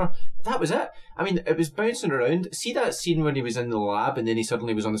insane or whatever. That was it. I mean, it was bouncing around. See that scene when he was in the lab and then he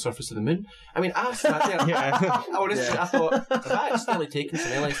suddenly was on the surface of the moon? I mean, I sat there. I thought, have I accidentally taken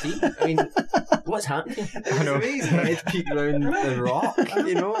some LSD? I mean, what's happening? I know. His head peeked round the rock,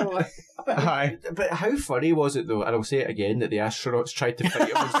 you know? But how funny was it, though, and I'll say it again, that the astronauts tried to fight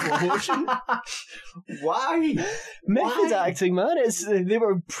him in slow motion? Why? Method acting, man. They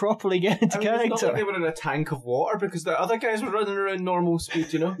were properly getting into It's not character. like they were in a tank of water because the other guys were running around normal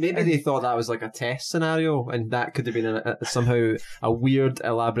speed, you know? Maybe they thought that was like a test scenario, and that could have been somehow a weird,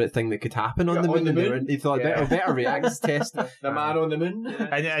 elaborate thing that could happen on the moon. on the moon. He thought, better react this test. The man on the moon.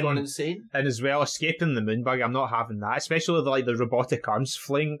 He's gone insane. And as well, escaping the moonbug, I'm not having that. Especially the robotic arms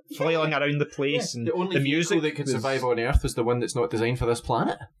flailing around the place, and the only music vehicle that could was- survive on Earth was the one that's not designed for this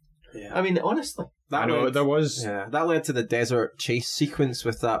planet. Yeah. I mean, honestly. I know there was. Yeah, that led to the desert chase sequence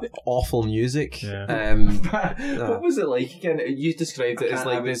with that awful music. Yeah. What was it like again? You described it as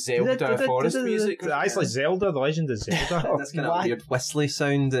like the Zelda forest music. It's like Zelda, the Legend of Zelda. That's kind of weird whistly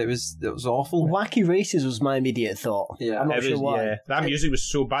sound. It was awful. Wacky Races was my immediate thought. Yeah. I'm not sure why. Yeah, that music was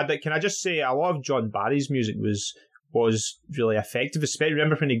so bad that, can I just say, a lot of John Barry's music was really effective. Especially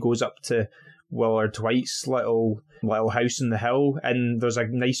remember when he goes up to Willard White's little house in the hill, and there's a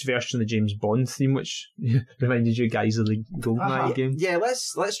nice version of the James Bond theme which reminded you guys of the GoldenEye game. Yeah,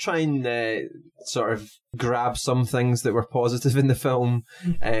 let's try and sort of grab some things that were positive in the film.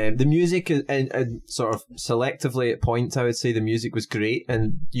 The music and sort of selectively at points, I would say the music was great,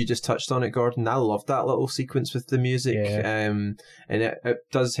 and you just touched on it, Gordon. I loved that little sequence with the music. And it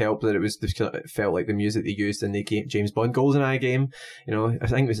does help that it felt like the music they used in the James Bond GoldenEye game. You know, I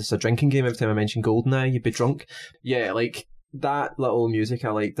think it was just a drinking game. Every time I mentioned GoldenEye, you'd be drunk. Yeah, like that little music, I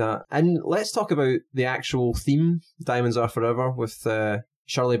like that. And let's talk about the actual theme, Diamonds Are Forever, with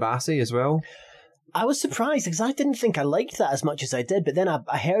Shirley Bassey as well. I was surprised because I didn't think I liked that as much as I did, but then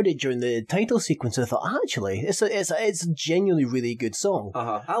I heard it during the title sequence and I thought, actually, it's a genuinely really good song.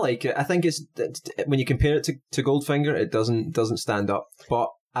 I like it. I think it's when you compare it to Goldfinger, it doesn't stand up, but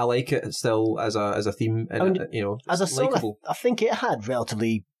I like it still as a theme, and as a song, likable. I think it had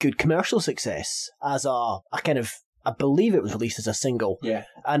relatively good commercial success as I believe it was released as a single. Yeah,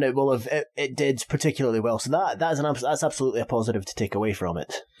 and it did particularly well. So that's absolutely a positive to take away from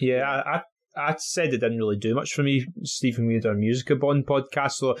it. Yeah, I said it didn't really do much for me, Stephen. We did our Music Bond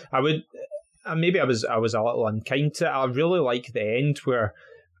podcast, so I would maybe I was a little unkind to it. I really like the end where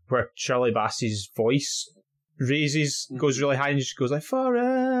Shirley Bassey's voice goes really high, and she goes like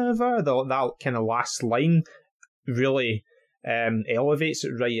forever. That kind of last line really elevates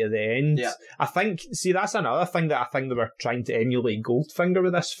it right at the end. Yeah. I think, that's another thing that I think they were trying to emulate Goldfinger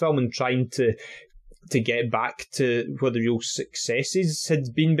with this film, and trying to get back to where the real successes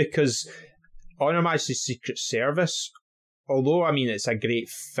had been, because On Her Majesty's Secret Service, although I mean it's a great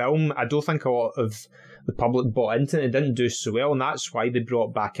film, I don't think a lot of the public bought into it. It didn't do so well, and that's why they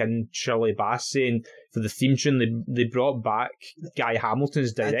brought back in Shirley Bassey, and for the theme tune they brought back Guy Hamilton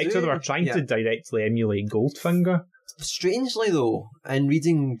as director. They were trying to directly emulate Goldfinger. Strangely though, in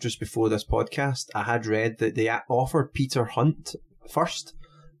reading just before this podcast, I had read that they offered Peter Hunt first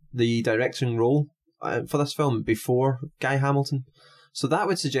the directing role for this film before Guy Hamilton. So that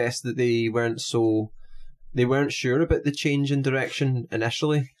would suggest that they weren't sure about the change in direction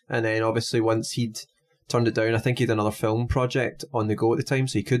initially, and then obviously once he'd turned it down, I think he had another film project on the go at the time,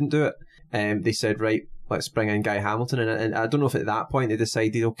 so he couldn't do it. They said, right, let's bring in Guy Hamilton, and I don't know if at that point they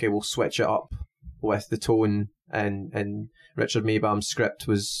decided, okay, we'll switch it up with the tone, and Richard Maybaum's script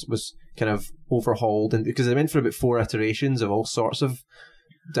was kind of overhauled, and because they went for about 4 iterations of all sorts of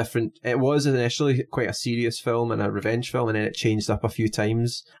different. It was initially quite a serious film and a revenge film, and then it changed up a few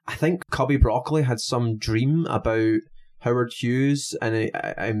times. I think Cubby Broccoli had some dream about Howard Hughes,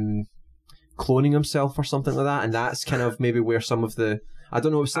 and cloning himself or something like that, and that's kind of maybe where some of the I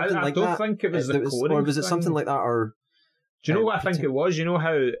don't know, it was something I like don't that. think it was the cloning or was it thing. something like that, or Do you know what I think it was? You know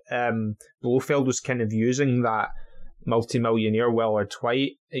how Blofeld was kind of using that multi-millionaire Willard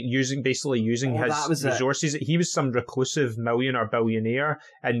White, basically using his resources. He was some reclusive millionaire billionaire,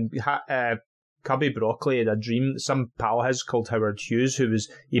 and Cubby Broccoli had a dream. Some pal of his called Howard Hughes,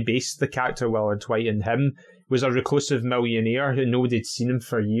 he based the character Willard White in him, was a reclusive millionaire who nobody'd seen him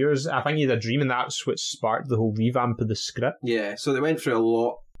for years. I think he had a dream, and that's what sparked the whole revamp of the script. Yeah, so they went through a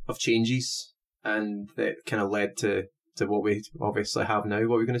lot of changes, and that kind of led to what we obviously have now. What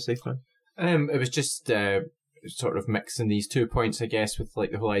were we going to say, Fran? It was just sort of mixing these 2 points, I guess, with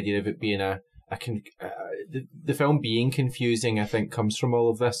like the whole idea of it being the film being confusing. I think comes from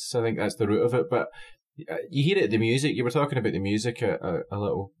all of this. I think that's the root of it. But you hear it, the music. You were talking about the music a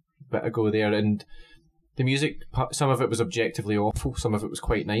little bit ago there, and the music. Some of it was objectively awful. Some of it was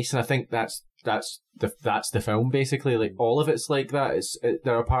quite nice, and I think that's the film basically. Like all of it's like that.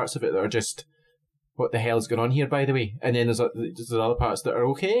 There are parts of it that are just, what the hell's going on here, by the way? And then there's other parts that are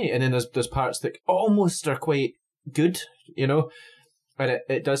okay, and then there's parts that almost are quite good, you know. And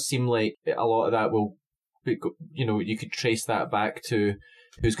it does seem like a lot of that will be, you know, you could trace that back to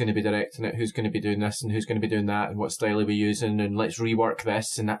who's going to be directing it, who's going to be doing this, and who's going to be doing that, and what style are we using, and let's rework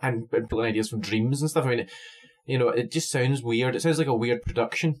this, and pulling ideas from Dreams and stuff. I mean, you know, it just sounds weird. It sounds like a weird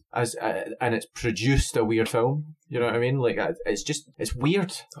production, and it's produced a weird film. You know what I mean? Like, it's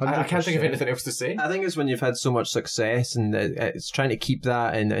weird. I can't think of anything else to say. I think it's when you've had so much success, and it's trying to keep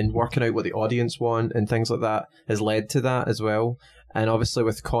that and working out what the audience want and things like that has led to that as well. And obviously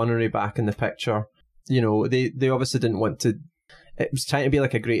with Connery back in the picture, you know, they obviously didn't want to. It was trying to be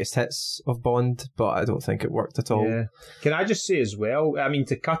like a greatest hits of Bond, but I don't think it worked at all. Yeah. Can I just say as well, I mean,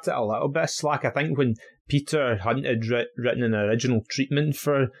 to cut it a little bit slack, I think when Peter Hunt had written an original treatment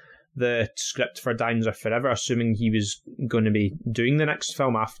for the script for Diamonds Are Forever, assuming he was going to be doing the next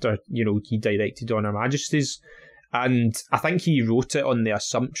film after, you know, he directed On Her Majesty's, and I think he wrote it on the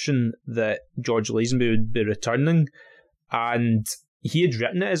assumption that George Lazenby would be returning, and he had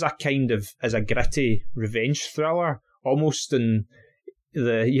written it as a gritty revenge thriller, almost in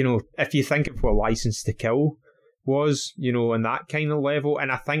the, you know, if you think of what License to Kill was, you know, on that kind of level.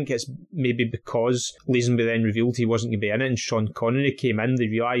 And I think it's maybe because Lazenby then revealed he wasn't going to be in it and Sean Connery came in, they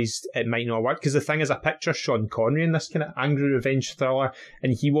realised it might not work. Because the thing is, I picture Sean Connery in this kind of angry revenge thriller,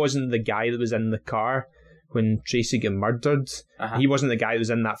 and he wasn't the guy that was in the car when Tracy got murdered. He wasn't the guy that was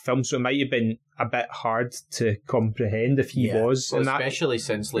in that film, so it might have been a bit hard to comprehend if he was. Well, in that. Especially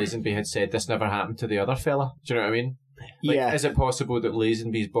since Lazenby had said this never happened to the other fella. Do you know what I mean? Like, Yeah. is it possible that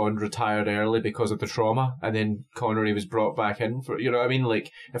Lazenby's Bond retired early because of the trauma, and then Connery was brought back in for, you know what I mean?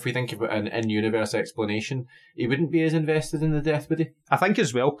 Like, if we think of an in-universe explanation, he wouldn't be as invested in the death, would he? I think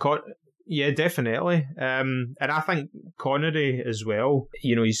as well, yeah, definitely. And I think Connery as well,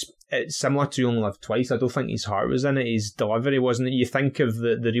 you know, it's similar to You Only Live Twice. I don't think his heart was in it. His delivery wasn't it. You think of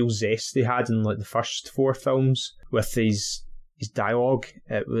the real zest he had in like the first 4 films with his dialogue.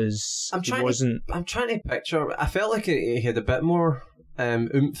 It was. I'm trying to picture. I felt like he had a bit more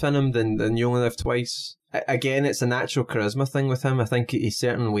oomph in him than You Only Live Twice. Again, it's a natural charisma thing with him. I think in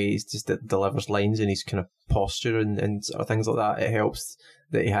certain ways just delivers lines and his kind of posture and sort of things like that. It helps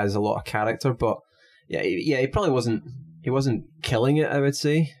that he has a lot of character. But he probably wasn't. He wasn't killing it, I would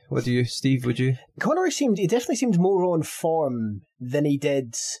say. What do you, Steve? Would you? Connery definitely seemed more on form than he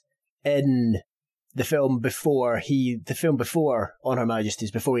did in the film before On Her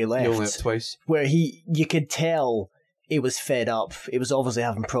Majesty's, before he left. You Only Live Twice. Where you could tell he was fed up. He was obviously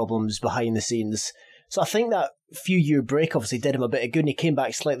having problems behind the scenes. So I think that few-year break obviously did him a bit of good, and he came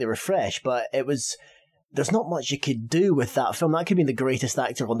back slightly refreshed, but there's not much you could do with that film. That could be the greatest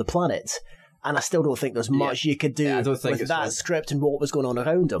actor on the planet. And I still don't think there's much you could do with that script and what was going on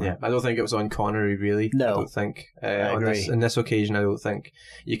around him. Yeah, I don't think it was on Connery, really. No. I don't think. I agree. On this occasion, I don't think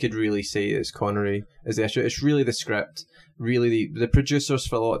you could really say it's Connery as the issue. It's really the script. Really, the producers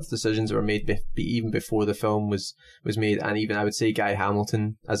for a lot of the decisions that were made even before the film was made, and even, I would say, Guy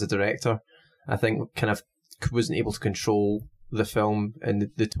Hamilton as a director, I think kind of wasn't able to control the film and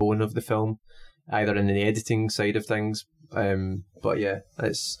the tone of the film, either in the editing side of things. But yeah,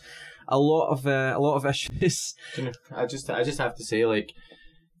 it's a lot of issues. I just have to say, like,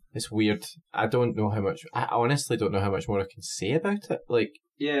 it's weird. I honestly don't know how much more I can say about it. Like,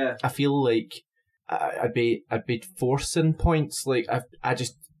 yeah, I feel like I'd be forcing points. Like, I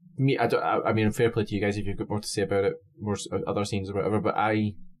mean, fair play to you guys if you've got more to say about it, more other scenes or whatever. But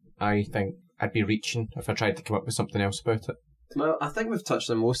I think I'd be reaching if I tried to come up with something else about it. Well, I think we've touched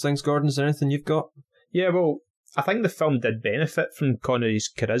on most things. Gordon, is there anything you've got? Yeah, well, I think the film did benefit from Connery's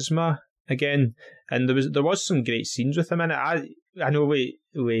charisma again, and there was some great scenes with him in it. I know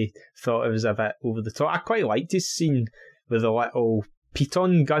we thought it was a bit over the top. I quite liked his scene with the little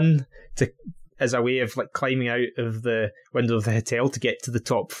piton gun as a way of like climbing out of the window of the hotel to get to the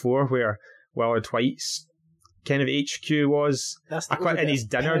top floor where Willard White's kind of HQ was. That's in his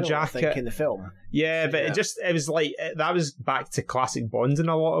dinner jacket, I think, in the film. Yeah, but it was like that was back to classic Bond in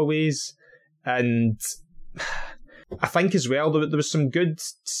a lot of ways, and I think as well there was some good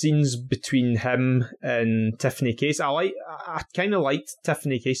scenes between him and Tiffany Case. I kind of liked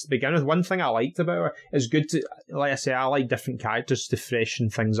Tiffany Case to begin with. One thing I liked about her is good to, like I say, I like different characters to freshen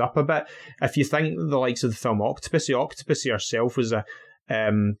things up a bit. If you think the likes of the film Octopussy herself was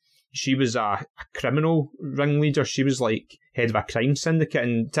she was a criminal ringleader. She was like head of a crime syndicate,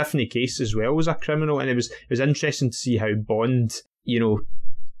 and Tiffany Case as well was a criminal. And it was interesting to see how Bond,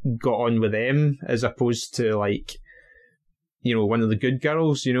 got on with them as opposed to like, one of the good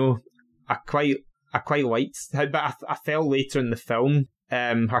girls. I quite liked how, but I felt later in the film,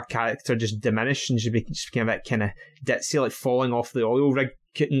 her character just diminished and she became a bit kind of ditzy, like falling off the oil rig,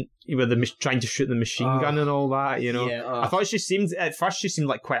 with trying to shoot the machine gun and all that. I thought at first she seemed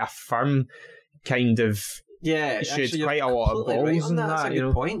like quite a firm kind of. Yeah, she had quite a lot of balls right in that. that. That's a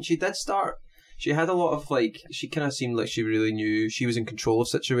good point. She did start. She had a lot of she kind of seemed like she really knew she was in control of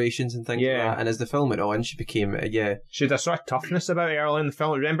situations and things like that. And as the film went on, she became, She had a sort of toughness about her early in the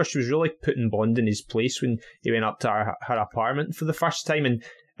film. I remember she was really putting Bond in his place when he went up to her apartment for the first time,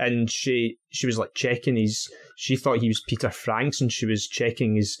 and she was like checking she thought he was Peter Franks, and she was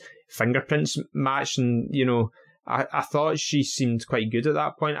checking his fingerprints match, and I thought she seemed quite good at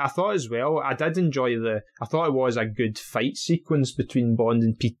that point. I thought as well, I did enjoy I thought it was a good fight sequence between Bond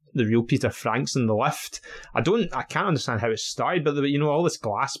and the real Peter Franks in the lift. I can't understand how it started, but all this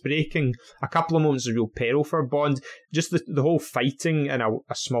glass breaking, a couple of moments of real peril for Bond, just the whole fighting in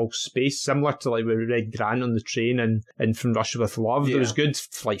a small space, similar to like with Red Grant on the train and From Russia with Love. Yeah. There was good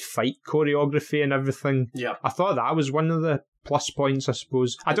like fight choreography and everything. Yeah, I thought that was one of the plus points, I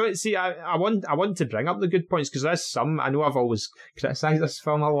suppose. I don't see. I want to bring up the good points because there's some. I know I've always criticised this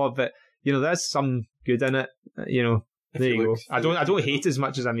film a lot, but there's some good in it. There you go. I don't hate as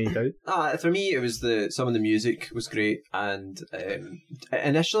much as I made out. For me, it was some of the music was great, and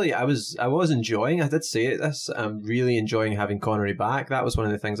initially I was enjoying. I did say this. I'm really enjoying having Connery back. That was one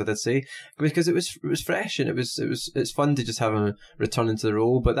of the things I did say because it was fresh and it's fun to just have him return into the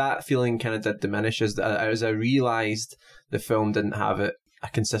role. But that feeling kind of did diminish as I realised the film didn't have a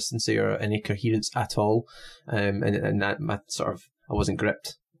consistency or any coherence at all, and that I wasn't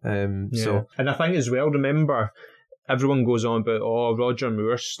gripped. So, and I think as well, remember, everyone goes on about Roger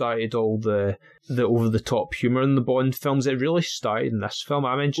Moore started all the over the top humour in the Bond films. It really started in this film.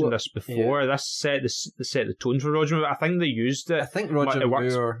 I mentioned this before. Yeah. This set the tone for Roger Moore. I think they used it. I think Roger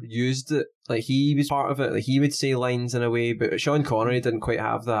Moore used it. Like he was part of it. Like he would say lines in a way, but Sean Connery didn't quite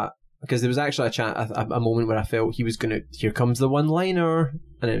have that. Because there was actually a moment where I felt he was here comes the one-liner,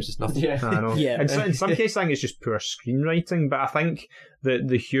 and it was just nothing. Yeah, I know. Yeah. And so in some cases, I think it's just poor screenwriting, but I think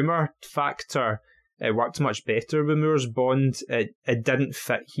the humour factor, it worked much better with Moore's Bond. It didn't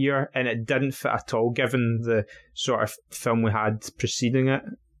fit here, and it didn't fit at all given the sort of film we had preceding it.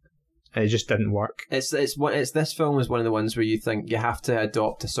 It just didn't work. This film is one of the ones where you think you have to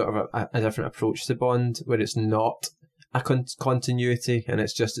adopt a sort of a different approach to Bond, where it's not a continuity and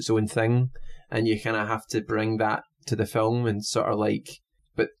it's just its own thing, and you kind of have to bring that to the film and sort of like,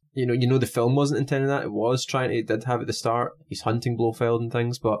 but the film wasn't intending that. It did have at the start, he's hunting Blofeld and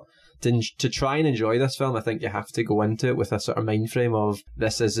things, but to try and enjoy this film, I think you have to go into it with a sort of mind frame of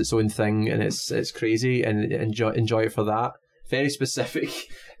this is its own thing and it's crazy, and enjoy it for that. Very specific.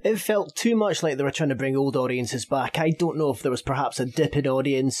 It felt too much like they were trying to bring old audiences back. I don't know if there was perhaps a dip in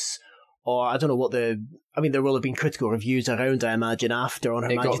audience, or I don't know what there will have been critical reviews around, I imagine, after On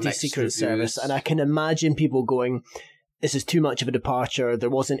Her Majesty's Secret Service, and I can imagine people going, this is too much of a departure,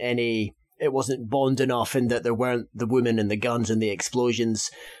 it wasn't Bond enough in that there weren't the women and the guns and the explosions,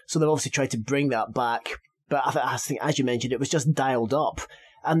 so they've obviously tried to bring that back, but I think, as you mentioned, it was just dialed up.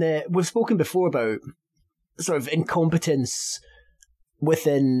 And we've spoken before about sort of incompetence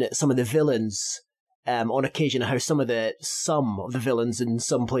within some of the villains, on occasion, how some of the villains in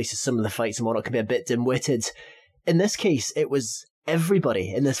some places, some of the fights and whatnot can be a bit dim-witted. In this case, it was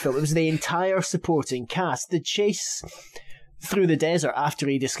everybody in this film. It was the entire supporting cast. The chase through the desert after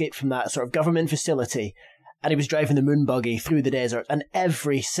he'd escaped from that sort of government facility, and he was driving the moon buggy through the desert, and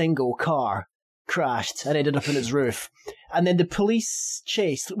every single car crashed and ended up on its roof. And then the police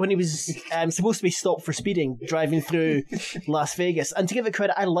chased when he was supposed to be stopped for speeding, driving through Las Vegas. And to give it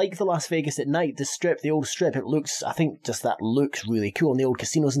credit, I like the Las Vegas at night, the strip, the old strip. It looks, I think just that looks really cool, and the old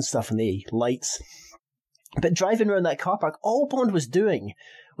casinos and stuff and the lights. But driving around that car park, all Bond was doing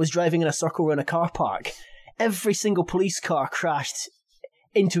was driving in a circle around a car park. Every single police car crashed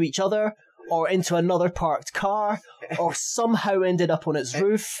into each other or into another parked car or somehow ended up on its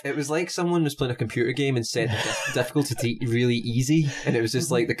roof. It was like someone was playing a computer game and set the difficulty to really easy, and it was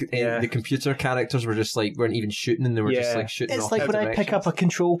just like the computer characters were just like weren't even shooting, and they were just like shooting It's off like when I pick up a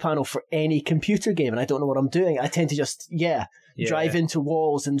control panel for any computer game and I don't know what I'm doing, I tend to just drive into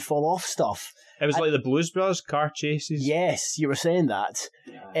walls and fall off stuff. It was like the Blues Brothers car chases. Yes, you were saying that.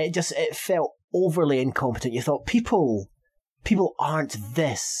 It felt overly incompetent. You thought people aren't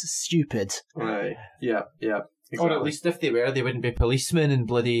this stupid. Right. Yeah. Exactly. Or at least if they were, they wouldn't be policemen and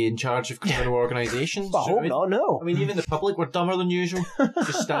bloody in charge of criminal organisations. I hope not, no. I mean, even the public were dumber than usual.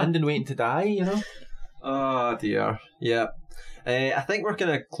 Just standing waiting to die, you know? Oh dear. Yeah. I think we're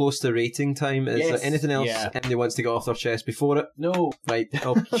kind of close to rating time. Is there anything else anybody wants to get off their chest before it? No. Right.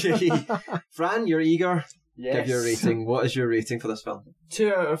 Okay. Fran, you're eager. Yes. Give your rating. What is your rating for this film?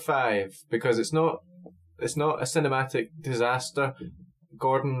 2 out of 5, because it's not a cinematic disaster.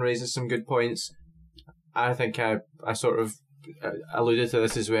 Gordon raises some good points. I think I sort of alluded to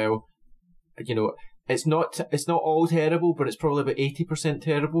this as well. You know, it's not all terrible, but it's probably about 80%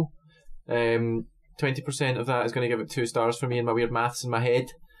 terrible. 20% of that is going to give it 2 stars for me in my weird maths in my head.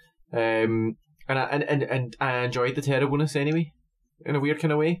 And I enjoyed the terribleness anyway, in a weird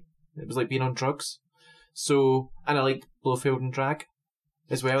kind of way. It was like being on drugs. So, and I liked Blofeld and Drag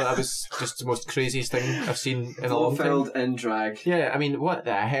as well. That was just the most craziest thing I've seen in a long time. Blofeld and Drag. Yeah, I mean, what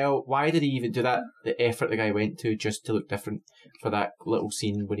the hell? Why did he even do that? The effort the guy went to just to look different for that little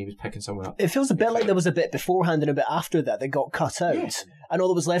scene when he was picking someone up. It feels a bit like there was a bit beforehand and a bit after that got cut out. Yeah. And all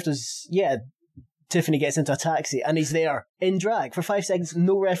that was left was, Tiffany gets into a taxi and he's there in drag for 5 seconds,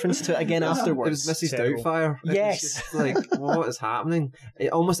 no reference to it again afterwards. It was Mrs. Doubtfire. Yes. Like, what is happening?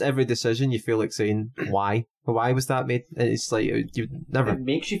 Almost every decision you feel like saying, why? Why was that made? It's like, you never... It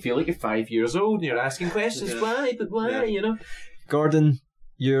makes you feel like you're 5 years old and you're asking questions. Why? But why, you know? Gordon,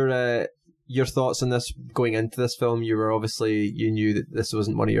 your thoughts on this going into this film? You knew that this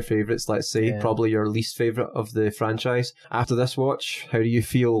wasn't one of your favourites, let's say, probably your least favourite of the franchise. After this watch, how do you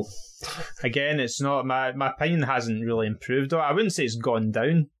feel? Again, it's not my opinion hasn't really improved. I wouldn't say it's gone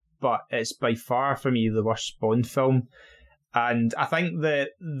down, but it's by far for me the worst Bond film. And I think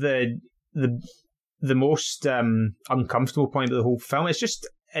the most uncomfortable point of the whole film, it's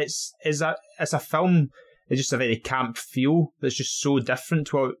a film. It's just a very camp feel that's just so different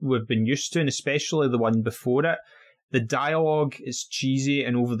to what we've been used to, and especially the one before it. The dialogue is cheesy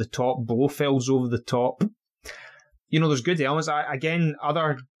and over the top. Blofeld's over the top. You know, there's good elements. Again,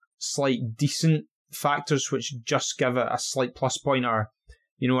 other slight decent factors which just give it a slight plus point are,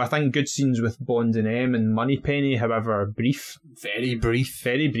 you know, I think good scenes with Bond and M and Moneypenny, however brief. Very brief.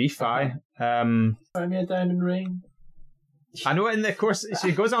 Very brief, aye. Buy me a diamond ring. I know, and of course, so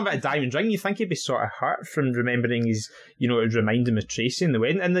he goes on about a diamond ring. You think he'd be sort of hurt from remembering it would remind him of Tracy in the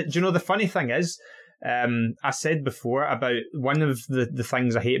wedding. And do you know, the funny thing is, I said before about one of the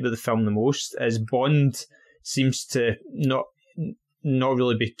things I hate about the film the most is Bond seems to not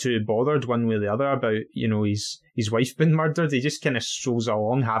really be too bothered one way or the other about, you know, his wife being murdered. He just kind of strolls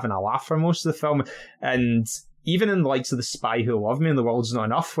along having a laugh for most of the film. And even in the likes of The Spy Who Loved Me and The World's Not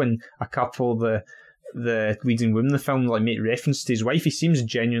Enough, when a couple, the leading women in the film, like, make reference to his wife, he seems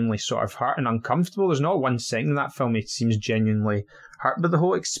genuinely sort of hurt and uncomfortable. There's not 1 second in that film he seems genuinely hurt by the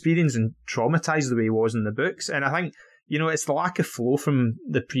whole experience and traumatised the way he was in the books. And I think, you know, it's the lack of flow from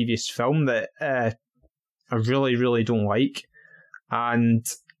the previous film that I really, really don't like. And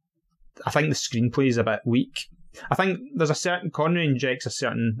I think the screenplay is a bit weak. I think Connery injects a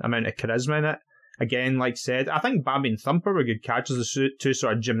certain amount of charisma in it. Again, like I said, I think Bambi and Thumper were good characters, the two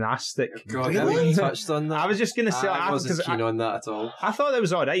sort of gymnastic. God, I haven't touched on that. I was just going to say... I wasn't keen on that at all. I thought that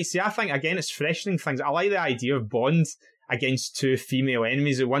was alright. See, I think, again, it's freshening things. I like the idea of Bond against 2 female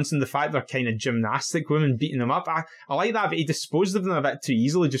enemies at once, and the fact they're kind of gymnastic women beating them up. I like that, but he disposed of them a bit too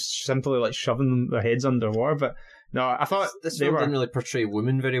easily, just simply like shoving their heads underwater. But no, I thought this film didn't really portray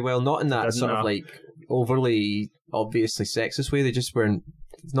women very well, not in that sort of like overly obviously sexist way. They just weren't.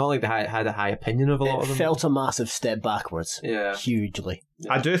 It's not like they had a high opinion of a lot of them. It felt a massive step backwards. Yeah, hugely.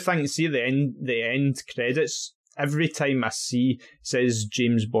 Yeah. I do think. See the end credits. Every time I see it says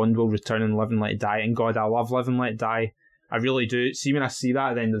James Bond will return and Live and Let Die, and God, I love Live and Let Die. I really do. See, when I see that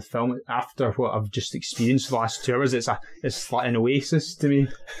at the end of the film, after what I've just experienced for the last 2 hours, it's like an oasis to me.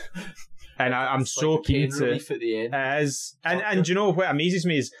 And I'm It's so like keen cane to. relief at the end. It is. And do you know what amazes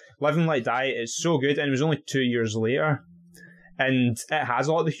me is Live and Let Die is so good, and it was only 2 years later. And it has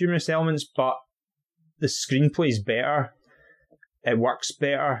a lot of the humorous elements, but the screenplay is better. It works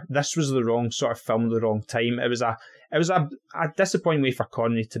better. This was the wrong sort of film at the wrong time. It was a disappointing way for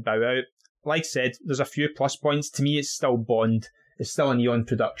Connery to bow out. Like I said, there's a few plus points. To me, it's still Bond. It's still a Neon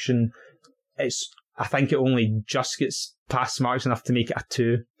production. I think it only just gets past marks enough to make it a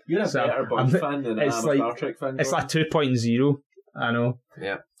 2. You're a So, better Bond fan than I'm a Star Trek fan. It's like 2.0. I know.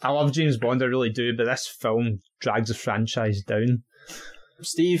 Yeah. I love James Bond, I really do, but this film drags the franchise down.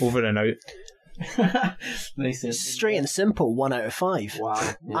 Steve. Over and out. Nice. Straight and simple, 1 out of 5. Wow.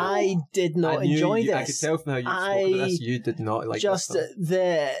 Yeah. I did not I knew enjoy you- this. I could tell from how you spoke about this, you did not like just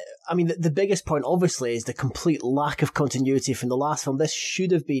this film. the biggest point obviously is the complete lack of continuity from the last film. This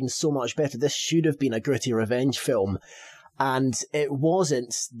should have been so much better. This should have been a gritty revenge film, and it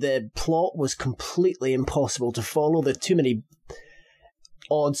wasn't. The plot was completely impossible to follow. There were too many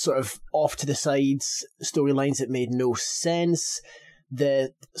odd sort of off to the sides storylines that made no sense.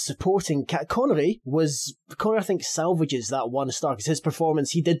 The supporting Connery, I think, salvages that 1 star because his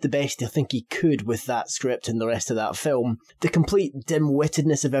performance, he did the best I think he could with that script and the rest of that film. The complete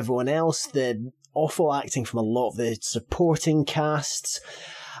dim-wittedness of everyone else, the awful acting from a lot of the supporting casts.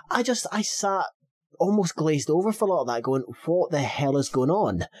 I sat almost glazed over for a lot of that, going, what the hell is going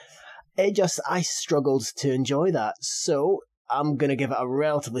on? I struggled to enjoy that. So I'm going to give it a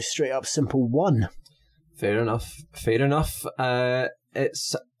relatively straight up simple 1. Fair enough.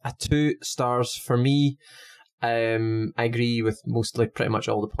 It's a 2 stars for me. I agree with mostly pretty much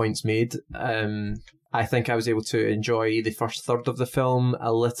all the points made. I think I was able to enjoy the first third of the film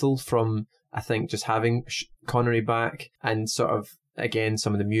a little from, I think, just having Connery back and sort of, again,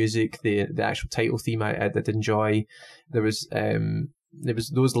 some of the music, the actual title theme I did enjoy. There was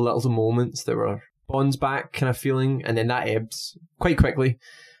those little moments that were Bond's back kind of feeling, and then that ebbs quite quickly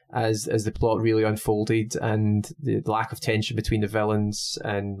as the plot really unfolded, and the lack of tension between the villains,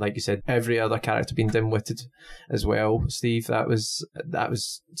 and like you said, every other character being dim-witted as well. Steve, that was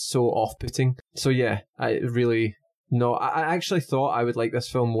so off-putting. So yeah, I actually thought I would like this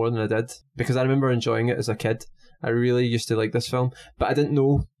film more than I did, because I remember enjoying it as a kid. I really used to like this film, but I didn't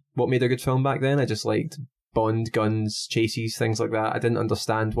know what made a good film back then. I just liked Bond, guns, chases, things like that. I didn't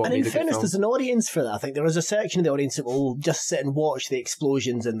understand what made a good film. And in fairness, there's an audience for that. I think there is a section of the audience that will just sit and watch the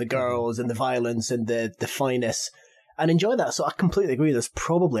explosions and the girls and the violence and the fineness and enjoy that. So I completely agree. There's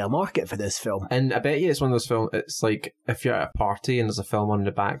probably a market for this film. And I bet you it's one of those films, it's like if you're at a party and there's a film on in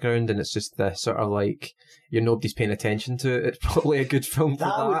the background and it's just the sort of like, nobody's paying attention to it, it's probably a good film for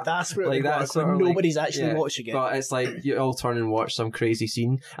that. That's where like that's when nobody's actually watching it. But it's like you all turn and watch some crazy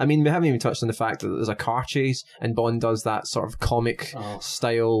scene. I mean, we haven't even touched on the fact that there's a car chase and Bond does that sort of comic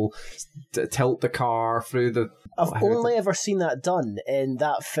style, tilt the car through the... I've only ever seen that done in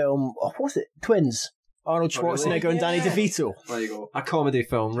that film, what was it? Twins. Arnold Schwarzenegger and Danny DeVito. There you go. A comedy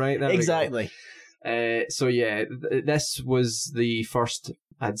film, right? There exactly. So yeah, this was the first,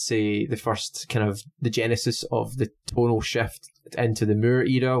 I'd say, kind of the genesis of the tonal shift into the Moore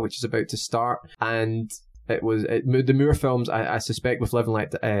era, which is about to start. And the Moore films, I suspect, with Live and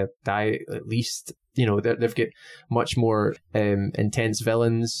Let Die, at least, they've got much more intense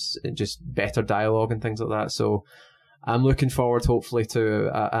villains and just better dialogue and things like that. So I'm looking forward, hopefully, to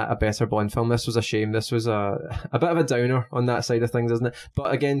a better Bond film. This was a shame. This was a bit of a downer on that side of things, isn't it?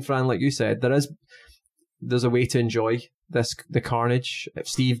 But again, Fran, like you said, there's a way to enjoy the carnage. If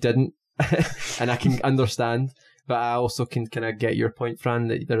Steve didn't, and I can understand, but I also can kind of get your point, Fran,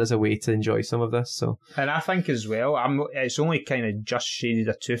 that there is a way to enjoy some of this. So, and I think as well, it's only kind of just shaded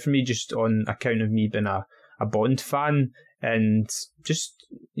a 2 for me, just on account of me being a Bond fan, and just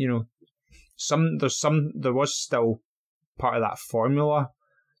there was still part of that formula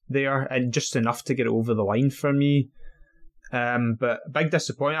there, and just enough to get it over the line for me. But big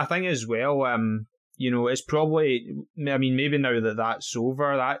disappointment, I think, as well. It's probably, maybe now that that's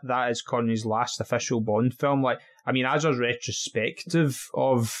over, that is Connery's last official Bond film. As a retrospective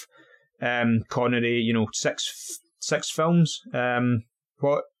of Connery, 6 films.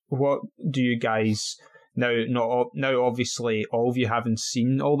 What do you guys now? Obviously, all of you haven't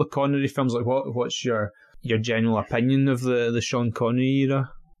seen all the Connery films. What's your general opinion of the Sean Connery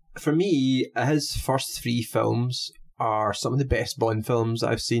era? For me, his first 3 films are some of the best Bond films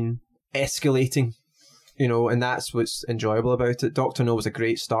I've seen. Escalating, you know, and that's what's enjoyable about it. Dr. No was a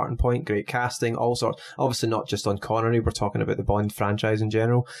great starting point, great casting, all sorts. Obviously not just on Connery, we're talking about the Bond franchise in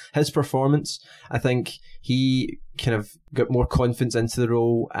general. His performance, I think he kind of got more confidence into the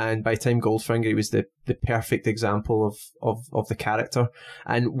role, and by the time Goldfinger, he was the perfect example of the character.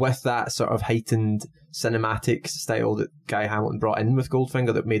 And with that sort of heightened cinematic style that Guy Hamilton brought in with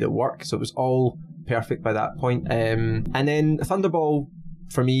Goldfinger, that made it work. So it was all perfect by that point. And then Thunderball,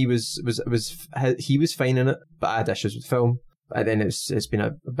 for me, he was fine in it, but I had issues with the film. And then it's been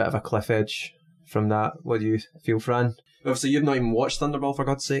a bit of a cliff edge from that. What do you feel, Fran? Obviously, you've not even watched Thunderball, for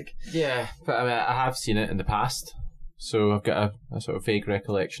God's sake. Yeah, but I mean, I have seen it in the past, so I've got a sort of vague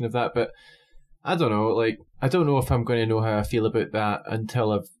recollection of that. But I don't know, like, I don't know if I'm going to know how I feel about that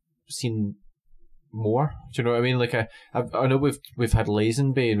until I've seen more. Do you know what I mean? Like, I know we've had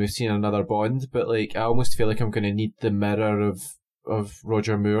Lazenby and we've seen another Bond, but like, I almost feel like I'm going to need the mirror of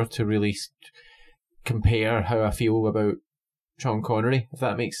Roger Moore to really compare how I feel about Sean Connery, if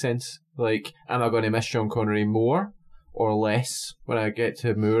that makes sense. Like, am I going to miss Sean Connery more or less when I get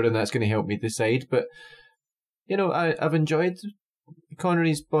to Moore, and that's going to help me decide. But, you know, I've enjoyed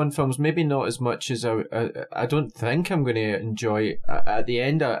Connery's Bond films, maybe not as much as I don't think I'm going to enjoy. At the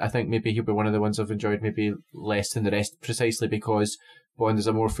end, I think maybe he'll be one of the ones I've enjoyed maybe less than the rest, precisely because Bond is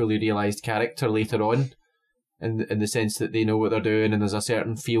a more fully realised character later on, in the sense that they know what they're doing and there's a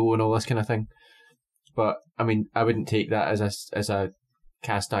certain feel and all this kind of thing. But, I mean, I wouldn't take that as a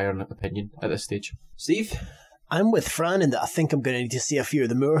cast iron opinion at this stage. Steve? I'm with Fran in that I think I'm going to need to see a few of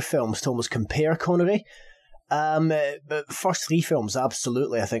the Moore films to almost compare Connery. But first three films,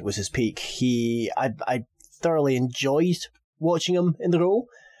 absolutely, I think was his peak. I thoroughly enjoyed watching him in the role.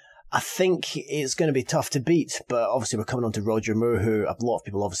 I think it's going to be tough to beat, but obviously we're coming on to Roger Moore, who a lot of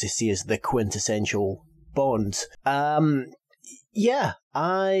people obviously see as the quintessential Bond. Yeah,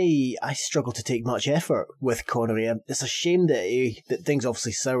 I struggle to take much effort with Connery. It's a shame that things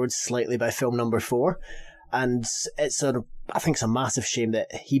obviously soured slightly by film number 4. And I think it's a massive shame that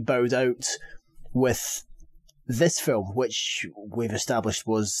he bowed out with this film, which we've established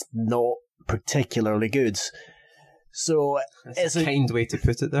was not particularly good. So it's a kind way to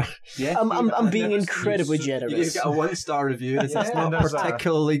put it there. Yeah, I'm being incredibly generous. You've got a 1-star review. It's not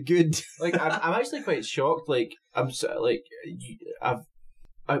particularly good. Like, I'm actually quite shocked. Like, it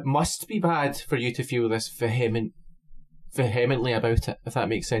must be bad for you to feel this vehemently about it, if that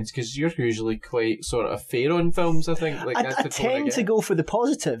makes sense, because you're usually quite sort of fair on films, I think. Like, I tend to go for the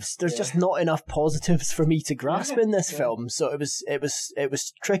positives. There's just not enough positives for me to grasp in this film, so it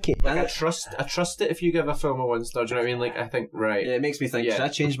was tricky. Like, I trust it if you give a film a 1-star. Do you know what I mean? Like, I think, right. Yeah, it makes me think, should I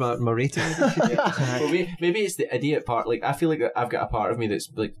change my rating? Well, maybe it's the idiot part. Like, I feel like I've got a part of me that's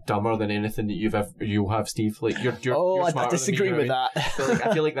like dumber than anything that you'll have, Steve. Like, you're I disagree with that. But, like,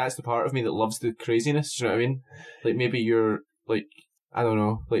 I feel like that's the part of me that loves the craziness. Do you know what I mean? Like, maybe you're like, I don't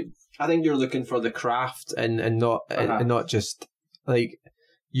know, like, I think you're looking for the craft and not just like,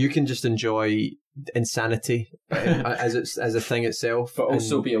 you can just enjoy insanity as a thing itself, but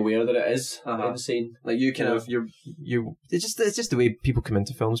also be aware that it is insane. Like, you kind of it's just the way people come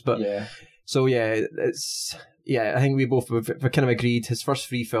into films. But so I think we've kind of agreed his first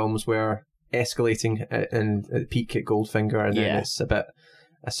 3 films were escalating and at peak at Goldfinger, and then it's a bit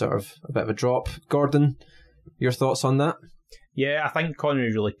of a drop. Gordon, your thoughts on that? Yeah, I think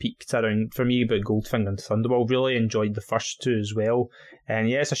Connery really peaked around, for me, about Goldfinger and Thunderball. Really enjoyed the first 2 as well. And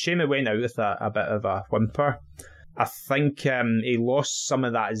yeah, it's a shame it went out with a bit of a whimper. I think he lost some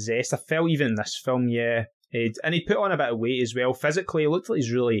of that zest. I felt even in this film, and he put on a bit of weight as well. Physically, it looked like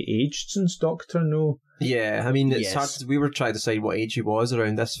he's really aged since Dr. No. Yeah, I mean, it's hard. We were trying to decide what age he was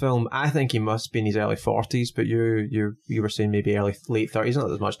around this film. I think he must be in his early 40s, but you were saying maybe late 30s. Not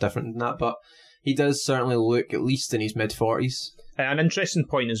that much different than that, but he does certainly look at least in his mid-40s. An interesting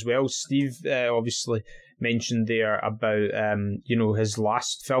point as well, Steve obviously mentioned there about his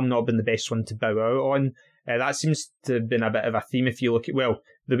last film not being the best one to bow out on. That seems to have been a bit of a theme if you look at,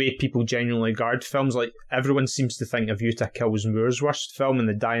 the way people genuinely regard films. Like, everyone seems to think of Utah Kills Moore's worst film, and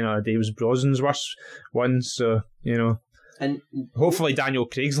The Die Another Day was Brosnan's worst one, so, And hopefully Daniel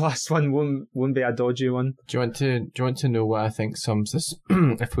Craig's last one won't be a dodgy one. Do you want to know what I think sums this?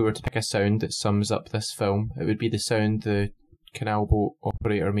 If we were to pick a sound that sums up this film, it would be the sound the canal boat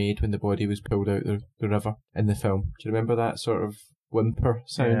operator made when the body was pulled out the river in the film. Do you remember that sort of whimper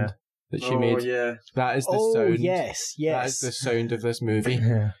sound that she made? Yeah. That is the sound. Yes. That is the sound of this movie.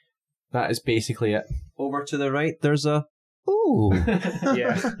 That is basically it. Over to the right, there's a ooh.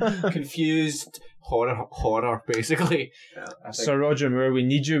 Yeah. Confused horror, basically. Yeah, so Roger Moore, we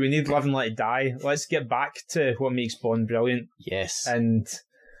need you. We need Live and Let Die. Let's get back to what makes Bond brilliant. Yes. And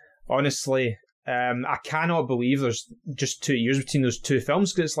honestly, I cannot believe there's just 2 years between those two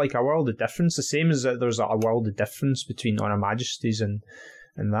films, because it's like a world of difference, the same as that there's a world of difference between On Her Majesty's and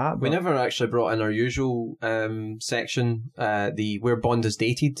that. We never actually brought in our usual section, the Where Bond is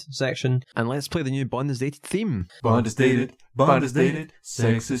Dated section. And let's play the new Bond is Dated theme. Bond is dated,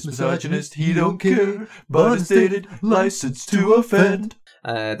 sexist, misogynist, he don't care. Bond is dated, license to offend.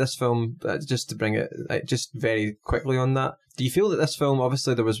 This film, just to bring it, just very quickly on that, do you feel that this film,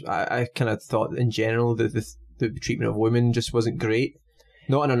 obviously there was, I kind of thought in general that the treatment of women just wasn't great?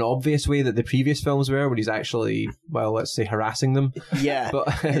 Not in an obvious way that the previous films were, where he's actually, well, let's say, harassing them. Yeah. But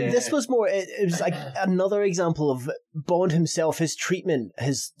This was more, it was like another example of Bond himself. His treatment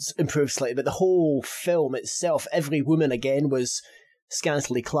has improved slightly, but the whole film itself, every woman again was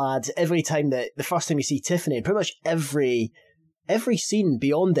scantily clad. Every time the first time you see Tiffany, pretty much every scene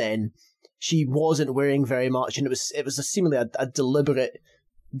beyond then, she wasn't wearing very much, and it was seemingly a deliberate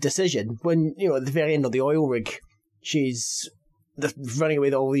decision. When, at the very end of the oil rig, she's running away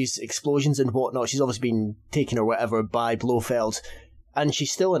with all these explosions and whatnot. She's obviously been taken or whatever by Blofeld, and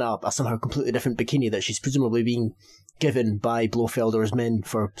she's still in a somehow completely different bikini that she's presumably being given by Blofeld or his men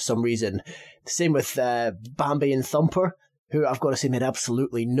for some reason. The same with Bambi and Thumper, who I've got to say made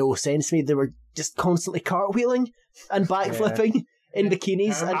absolutely no sense to me. They were just constantly cartwheeling and backflipping in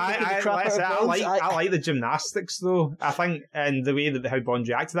bikinis and kicking the crap out of Bond. I like the gymnastics though. I think, and the way that how Bond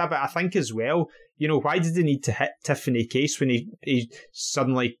reacted to that, but I think as well, why did he need to hit Tiffany Case when he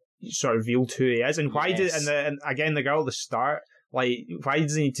suddenly sort of revealed who he is, and why did and again the girl at the start, like, why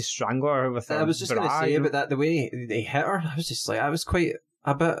does he need to strangle her with her I was just going to say about that, the way they hit her, I was just like, it was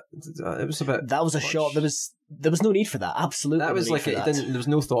a bit. That was a shot. There was no need for that. Absolutely, that was no like need for there that. was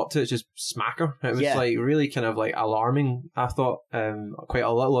no thought to it. Just smack her. It was like really kind of like alarming. I thought quite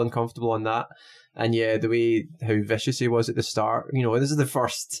a little uncomfortable on that. And yeah, the way how vicious he was at the start. This is the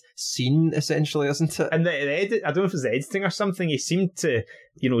first scene essentially, isn't it? And the edit, I don't know if it's the editing or something. He seemed to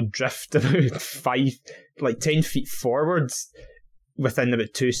drift about 10 feet forwards within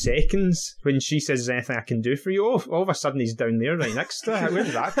about 2 seconds. When she says, "Is there anything I can do for you?" All of a sudden he's down there right next to her. Where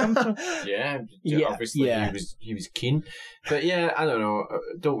did that come from? Yeah, obviously he was keen. But yeah, I don't know.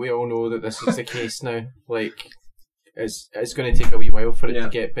 Don't we all know that this is the case now? Like, it's going to take a wee while for it to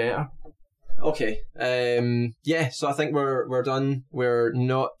get better. Okay. So I think we're done. We're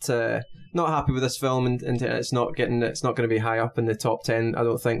not happy with this film, and it's not going to be high up in the top 10, I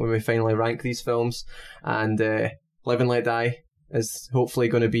don't think, when we finally rank these films. And Live and Let Die is hopefully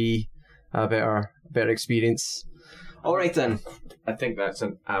going to be a better experience. All right then. I think that's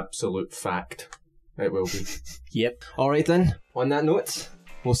an absolute fact. It will be. Yep. All right then. On that note,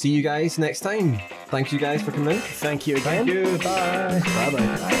 we'll see you guys next time. Thank you guys for coming in. Thank you again. Thank you. Bye.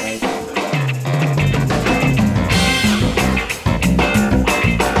 Bye-bye.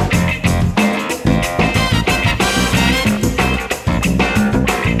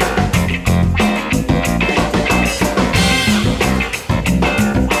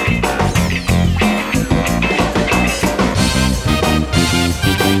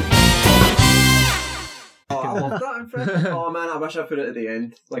 Oh man, I wish I put it at the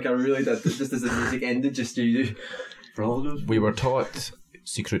end. Like I really did. Just as the music ended, just you. For all of those. We were taught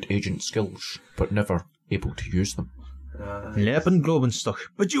secret agent skills, but never able to use them. Lebenglobenstoch.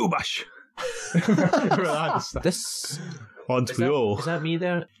 Bajubash. This On is Cleo. that me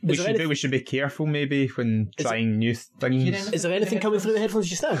there? We should be careful maybe when trying new things. Is there anything coming through the headphones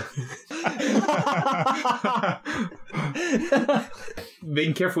just now?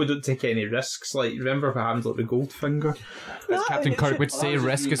 Being careful we don't take any risks. Like, remember what happened with Goldfinger? As Captain Kirk would say,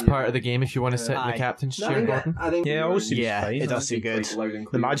 risk is part of the game if you want to sit in the Aye. captain's chair, Gordon. I think Yeah, all seems Yeah, fine. it does seem good.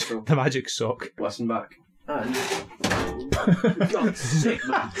 The magic sock. Listen back. God's sake,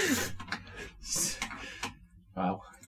 man. Wow.